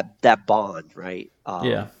that bond, right?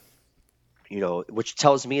 Yeah. Which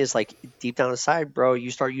tells me is like deep down inside, bro,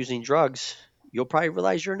 you start using drugs, you'll probably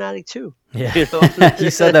realize you're an addict too. Yeah. You know? You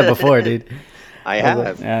said that before, dude. I I was like,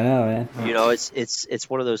 have. yeah, I know, man. It's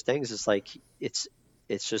one of those things. It's like it's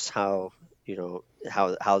just how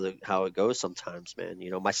how it goes sometimes, man.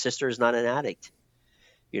 My sister is not an addict.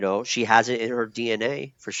 She has it in her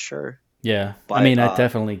DNA for sure. Yeah. I But mean, I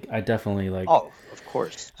definitely like. oh, of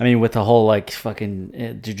course. I mean, with the whole like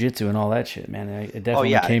fucking jujitsu and all that shit, man, it Oh definitely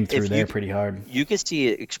yeah. came through If you there pretty hard. you can see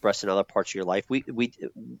it expressed in other parts of your life. We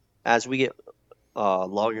as we get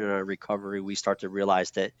longer in our recovery, we start to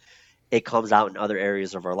realize that it comes out in other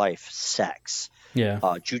areas of our life. Sex, Yeah.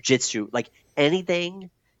 jujitsu, like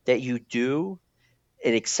anything that you do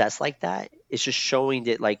in excess like that, it's just showing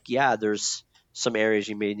that like yeah, there's some areas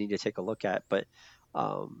you may need to take a look at. But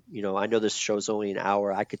I know this show's only an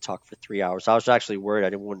hour. I could talk for 3 hours. I was actually worried I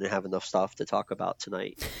didn't want to have enough stuff to talk about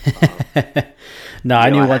tonight. Um, No, you I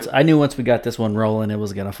know, knew I once had I knew once we got this one rolling, it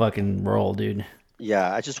was gonna fucking roll, dude.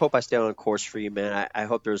 yeah. I just hope I stay on course for you, man. I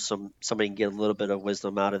hope there's somebody can get a little bit of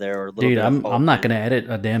wisdom out of there or a little Dude, bit of I'm hope. not And gonna edit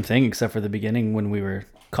a damn thing except for the beginning when we were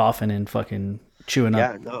coughing and fucking chewing up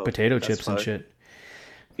yeah, no, potato that's chips and fine. shit.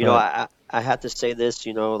 You know, But I have to say this.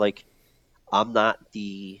 Like I'm not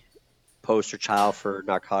the poster child for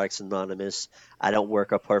Narcotics Anonymous. I don't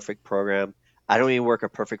work a perfect program. I don't even work a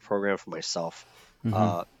perfect program for myself.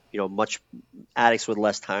 hmm Much addicts with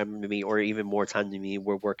less time than me, or even more time than me,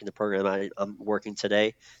 were working the program I'm working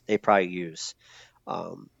today. They probably use.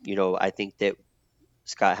 I think that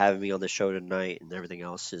Scott having me on the show tonight and everything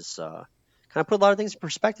else is kind of put a lot of things in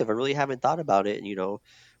perspective. I really haven't thought about it. And,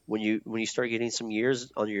 when you start getting some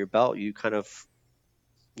years under your belt, you kind of,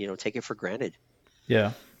 take it for granted. Yeah.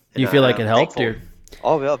 Do And you feel like it I'm helped thankful. or?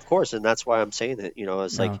 Oh, yeah, of course. And that's why I'm saying that,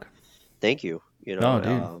 it's No. like, Okay. thank you. No,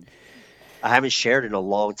 dude. I haven't shared in a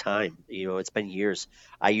long time. It's been years.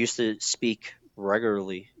 I used to speak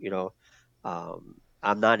regularly.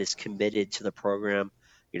 I'm not as committed to the program.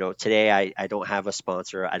 Today I don't have a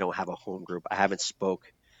sponsor. I don't have a home group. I haven't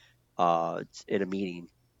spoke in a meeting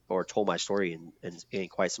or told my story in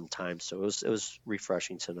quite some time. So it was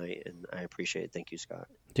refreshing tonight, and I appreciate it. Thank you, Scott.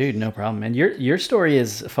 Dude, no problem, man. Your story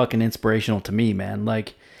is fucking inspirational to me, man.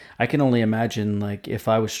 Like, I can only imagine, like, if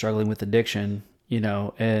I was struggling with addiction,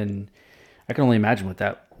 and I can only imagine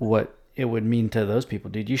what it would mean to those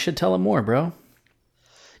people, dude. You should tell them more, bro.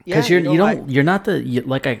 Yeah, Because you're not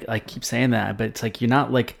like I keep saying that, but it's like you're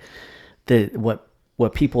not like the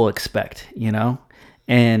what people expect,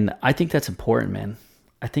 and I think that's important, man.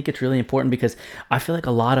 I think it's really important because I feel like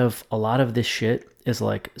a lot of this shit is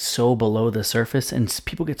like so below the surface, and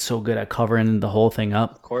people get so good at covering the whole thing of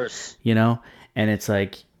up, course. and it's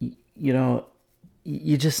like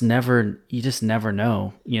you just never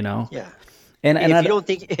know. Yeah. And If I you don't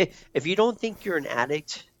think if you don't think you're an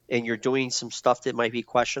addict and you're doing some stuff that might be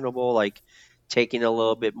questionable, like taking a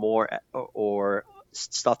little bit more or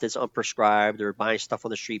stuff that's unprescribed or buying stuff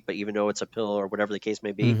on the street, but even though it's a pill or whatever the case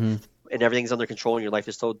may be, mm-hmm, and everything's under control and your life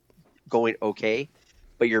is still going okay,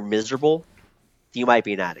 but you're miserable, you might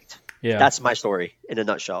be an addict. yeah, That's my story in a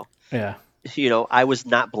nutshell. yeah, I was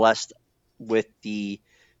not blessed with the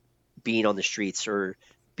being on the streets or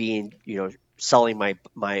being, selling my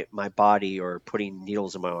body or putting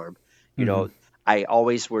needles in my arm. You mm-hmm, know, I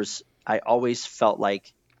always felt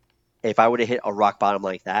like if I would have hit a rock bottom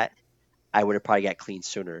like that, I would have probably got clean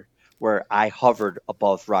sooner. Where I hovered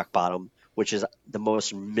above rock bottom, which is the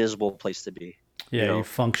most miserable place to be. You yeah. You know,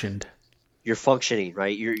 functioned, you're functioning,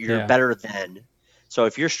 right? You're yeah, better than. So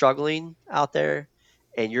if you're struggling out there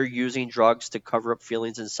and you're using drugs to cover up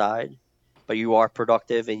feelings inside, but you are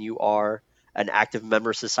productive and you are an active member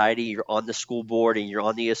of society, you're on the school board and you're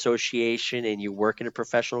on the association and you work in a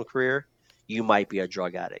professional career, you might be a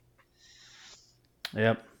drug addict.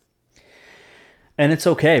 yep. And it's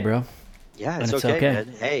okay, bro. Yeah, And it's it's okay, okay. man.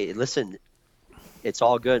 Hey, listen, it's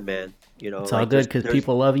all good, man. It's all Like good there's because there's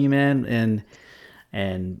people love you, man,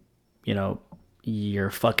 and you know you're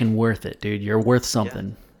fucking worth it, dude. You're worth yeah,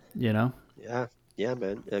 something. You know. yeah, yeah,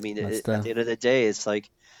 man. I mean, That's at the the end of the day, it's like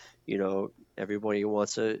everybody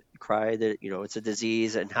wants to cry that, it's a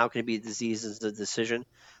disease and how can it be a disease is a decision.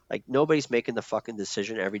 Like nobody's making the fucking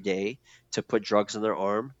decision every day to put drugs in their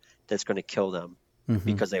arm that's going to kill them hmm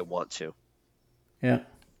because they want to. yeah.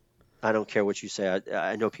 I don't care what you say.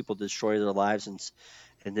 I know people destroy their lives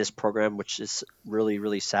in this program, which is really,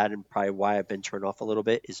 really sad and probably why I've been turned off a little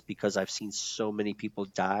bit is because I've seen so many people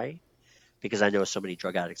die because I know so many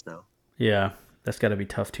drug addicts now. Yeah, that's got to be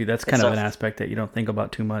tough too. That's It's kind of a an aspect that you don't think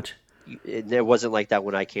about too much. it wasn't like that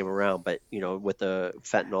when I came around, but with the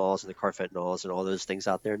fentanyls and the carfentanyls and all those things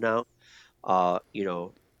out there now, uh, you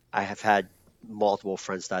know, I have had multiple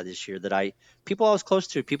friends die this year that people I was close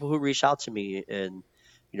to, people who reached out to me, and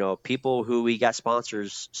people who we got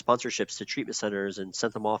sponsorships to treatment centers and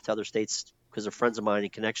sent them off to other states because they're friends of mine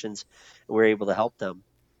and connections, and we're able to help them,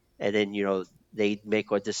 and then they make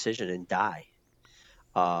a decision and die.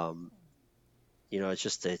 Um,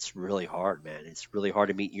 it's really hard, man. It's really hard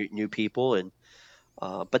to meet new people, and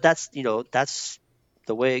but that's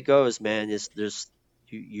the way it goes, man. Is there's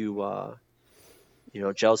you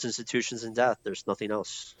jails, institutions, and death. There's nothing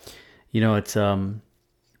else.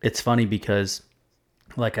 It's funny because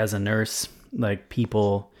like as a nurse, like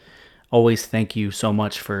people always thank you so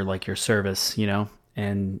much for like your service,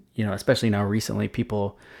 and especially now recently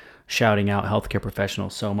people shouting out healthcare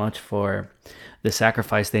professionals so much for the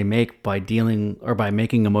sacrifice they make by dealing or by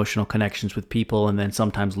making emotional connections with people and then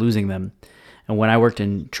sometimes losing them. And when I worked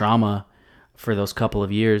in trauma for those couple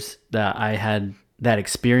of years, that I had that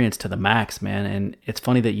experience to the max, man. And it's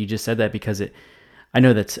funny that you just said that because I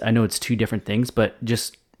know it's two different things, but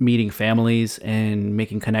just meeting families and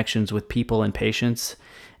making connections with people and patients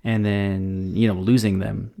and then losing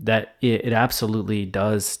them, that it absolutely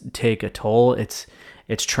does take a toll.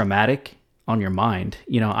 It's traumatic on your mind.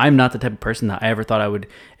 I'm not the type of person that I ever thought I would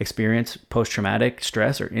experience post-traumatic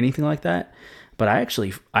stress or anything like that, but I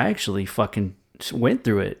actually fucking went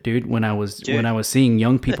through it, dude, when I was Dude, seeing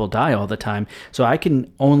young people die all the time. So I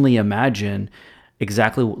can only imagine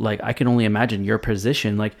exactly, like, I can only imagine your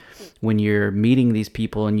position, like when you're meeting these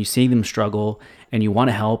people and you see them struggle and you want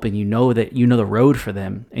to help and you know that you know the road for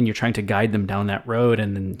them and you're trying to guide them down that road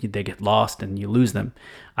and then they get lost and you lose them.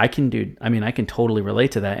 I can totally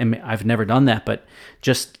relate to that. And I've never done that, but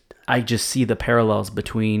I just see the parallels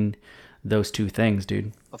between those two things, dude.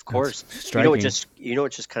 Of That's course. striking. It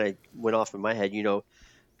just kind of went off in my head.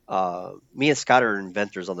 Me and Scott are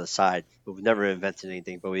inventors on the side. We've never invented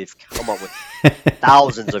anything, but we've come up with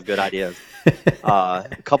thousands of good ideas. A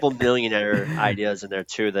couple millionaire ideas in there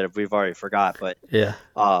too that we've already forgot. But Yeah.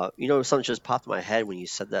 something just popped in my head when you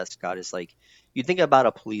said that, Scott. Is like you think about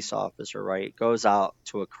a police officer, right? Goes out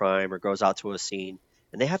to a crime or goes out to a scene,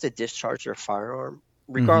 and they have to discharge their firearm,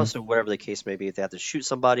 Mm-hmm. regardless of whatever the case may be. If they have to shoot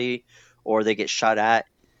somebody or they get shot at,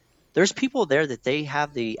 there's people there that they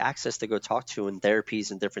have the access to go talk to in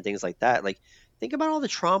therapies and different things like that. Like, think about all the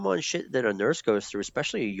trauma and shit that a nurse goes through,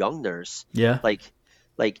 especially a young nurse. Yeah. Like,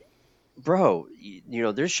 like, bro,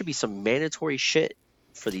 there should be some mandatory shit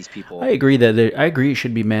for these I people. agree that I agree it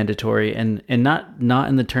should be mandatory and not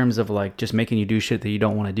in the terms of like just making you do shit that you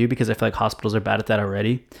don't want to do, because I feel like hospitals are bad at that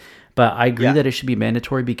already. But I agree Yeah, that it should be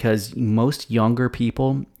mandatory because most younger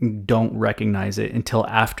people don't recognize it until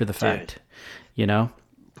after the dude. fact, you know?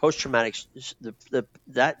 Post traumatic,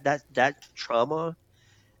 that trauma,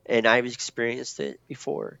 and I've experienced it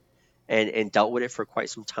before, and dealt with it for quite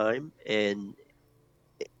some time, and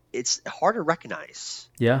it's hard to recognize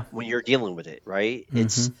Yeah. when you're dealing with it, right?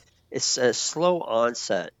 Mm-hmm. It's a slow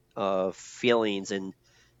onset of feelings, and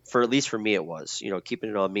for at least for me, it was, keeping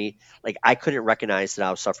it on me. Like I couldn't recognize that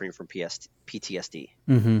I was suffering from PTSD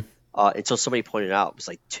Mm-hmm. until somebody pointed out. It was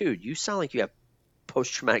like, dude, you sound like you have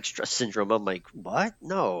post traumatic stress syndrome. I'm like, what?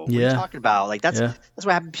 No, what are you Yeah. talking about? Like Yeah. that's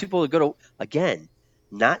what happened to people who go to, again,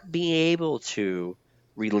 not being able to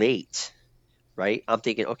relate. Right? I'm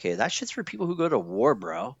thinking, okay, that shit's for people who go to war,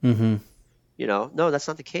 bro. Mm-hmm. No, that's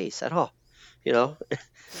not the case at all. You know,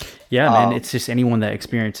 Yeah, man. It's um, just anyone that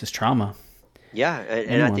experiences trauma. yeah, and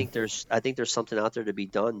Anyone. I think there's something out there to be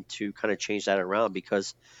done to kind of change that around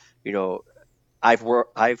because, you know, I've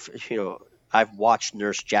worked, I've watched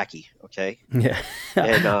Nurse Jackie, okay, Yeah.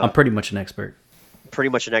 and I'm pretty much an expert. pretty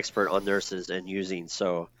much an expert on nurses and using.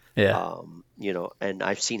 So, Yeah. and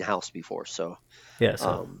I've seen House before, so Yeah. So,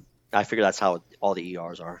 um, I figure that's how all the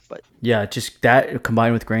ERs are. But yeah, just that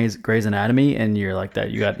combined with Grey's Anatomy, and you're like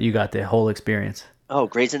that. You got the whole experience. oh,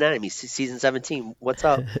 Grey's Anatomy season 17, what's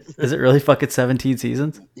up? Is it really fucking 17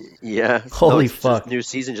 seasons? Yeah, no, Holy it's just fuck. new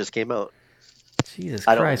season just came out. Jesus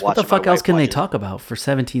I don't Christ. What watch the it. My fuck else wife can they watches it. talk about for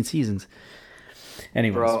 17 seasons?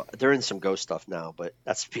 Anyways. Bro, they're in some ghost stuff now, but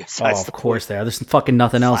that's Oh, besides of the point. course they are. There's fucking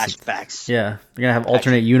nothing else. Flashbacks. Yeah. They're going to have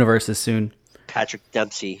alternate Patrick universes soon. Patrick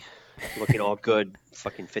Dempsey looking all good,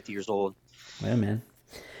 fucking 50 years old. Yeah, man.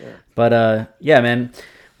 Yeah. But, yeah, man.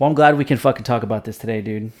 Well, I'm glad we can fucking talk about this today,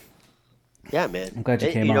 dude. Yeah, man. I'm glad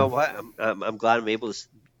you came You know on. what? I'm glad I'm able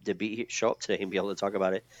to be here, show up today and be able to talk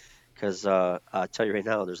about it because I'll tell you right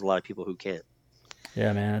now, there's a lot of people who can't.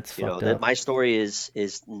 Yeah, man. It's fucked That up. my story is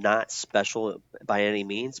not special by any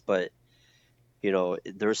means, but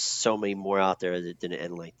there's so many more out there that didn't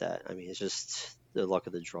end like that. I mean, it's just the luck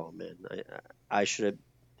of the draw, man. I should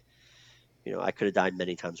have, I could have died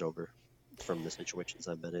many times over from the situations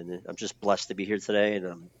I've been in. And I'm just blessed to be here today, and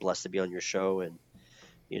I'm blessed to be on your show, and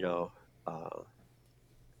you know, uh,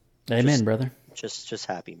 Amen, just brother. just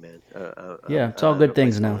happy, man. Yeah, it's all I have good a place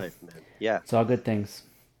things in my now. life, man. Yeah, It's all good things.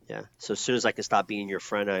 yeah. So as soon as I can stop being your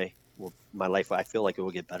friend, my life, I feel like it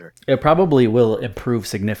will get better. It probably will improve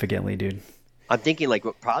significantly, dude. I'm thinking like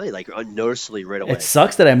probably like unnoticeably right It away.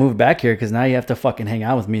 sucks that I moved back here because now you have to fucking hang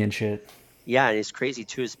out with me and shit. Yeah, and it's crazy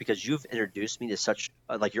too, is because you've introduced me to such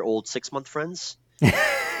like your old 6 month friends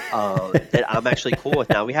that I'm actually cool with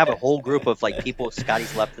now. We have a whole group of like people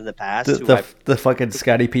Scotty's left in the past The who I've the fucking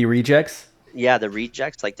Scotty P rejects. yeah, the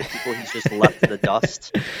rejects, like the people he's just left in the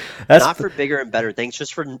dust. That's Not for bigger and better things,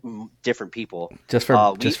 just for different people. just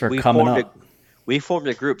for We coming formed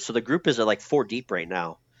up. a group. So the group is like 4 deep right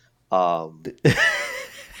now. Um,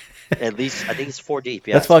 at least I think it's 4 deep.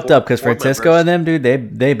 Yeah, That's it's fucked up because four Francisco members. and them,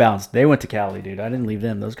 dude, they bounced. They went to Cali, dude. I didn't leave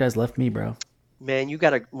them. Those guys left me, bro. Man,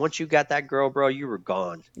 once you got that girl, bro, you were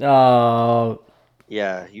gone. Oh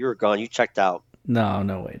Yeah, you were gone. You checked out. no,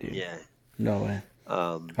 no way, dude. Yeah. No way.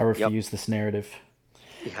 I Yep. refuse this narrative.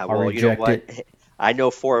 Yeah. I Well, you know reject what? it. I know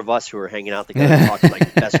 4 of us who are hanging out together, talking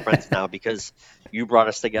like best friends now because you brought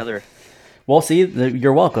us together. Well, see,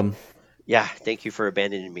 you're welcome. Yeah. Thank you for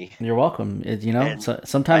abandoning me. You're welcome. And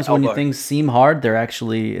Sometimes I'll when go. things seem hard,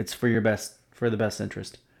 it's for your best, for the best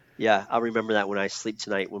interest. Yeah, I'll remember that when I sleep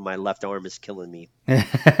tonight when my left arm is killing me.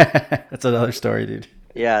 That's another story, dude.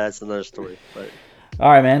 Yeah, that's another story. But All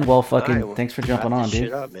right, man. Well, All fucking right, well, thanks for wrap jumping this on, shit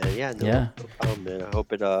dude. up, man. Yeah, Yeah. no problem, man.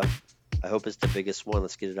 I hope it's the biggest one.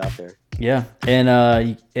 Let's get it out there. Yeah,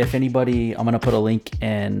 and if anybody, I'm gonna put a link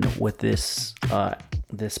in with this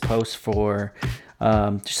this post for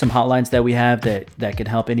just some hotlines that we have that can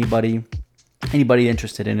help anybody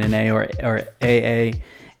interested in NA or AA,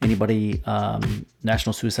 anybody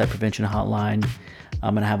National Suicide Prevention Hotline.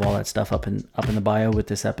 I'm gonna have all that stuff up in the bio with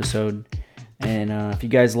this episode. And if you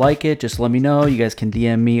guys like it, just let me know. You guys can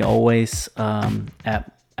DM me always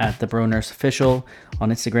at the Bro Nurse Official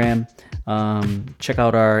on Instagram. Check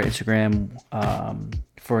out our Instagram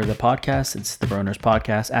for the podcast. It's the Bro Nurse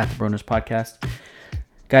Podcast, at the Bro Nurse Podcast.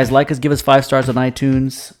 Guys, like us, give us 5 stars on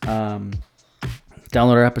iTunes.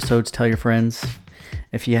 Download our episodes, tell your friends.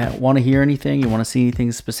 If you want to hear anything, you want to see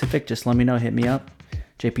anything specific, just let me know. Hit me up.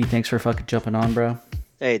 JP, thanks for fucking jumping on, bro.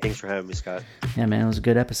 Hey, thanks for having me, Scott. Yeah, man, it was a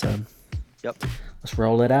good episode. Yep. Let's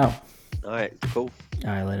roll it out. All right, cool.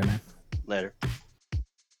 All right, later, man. Later.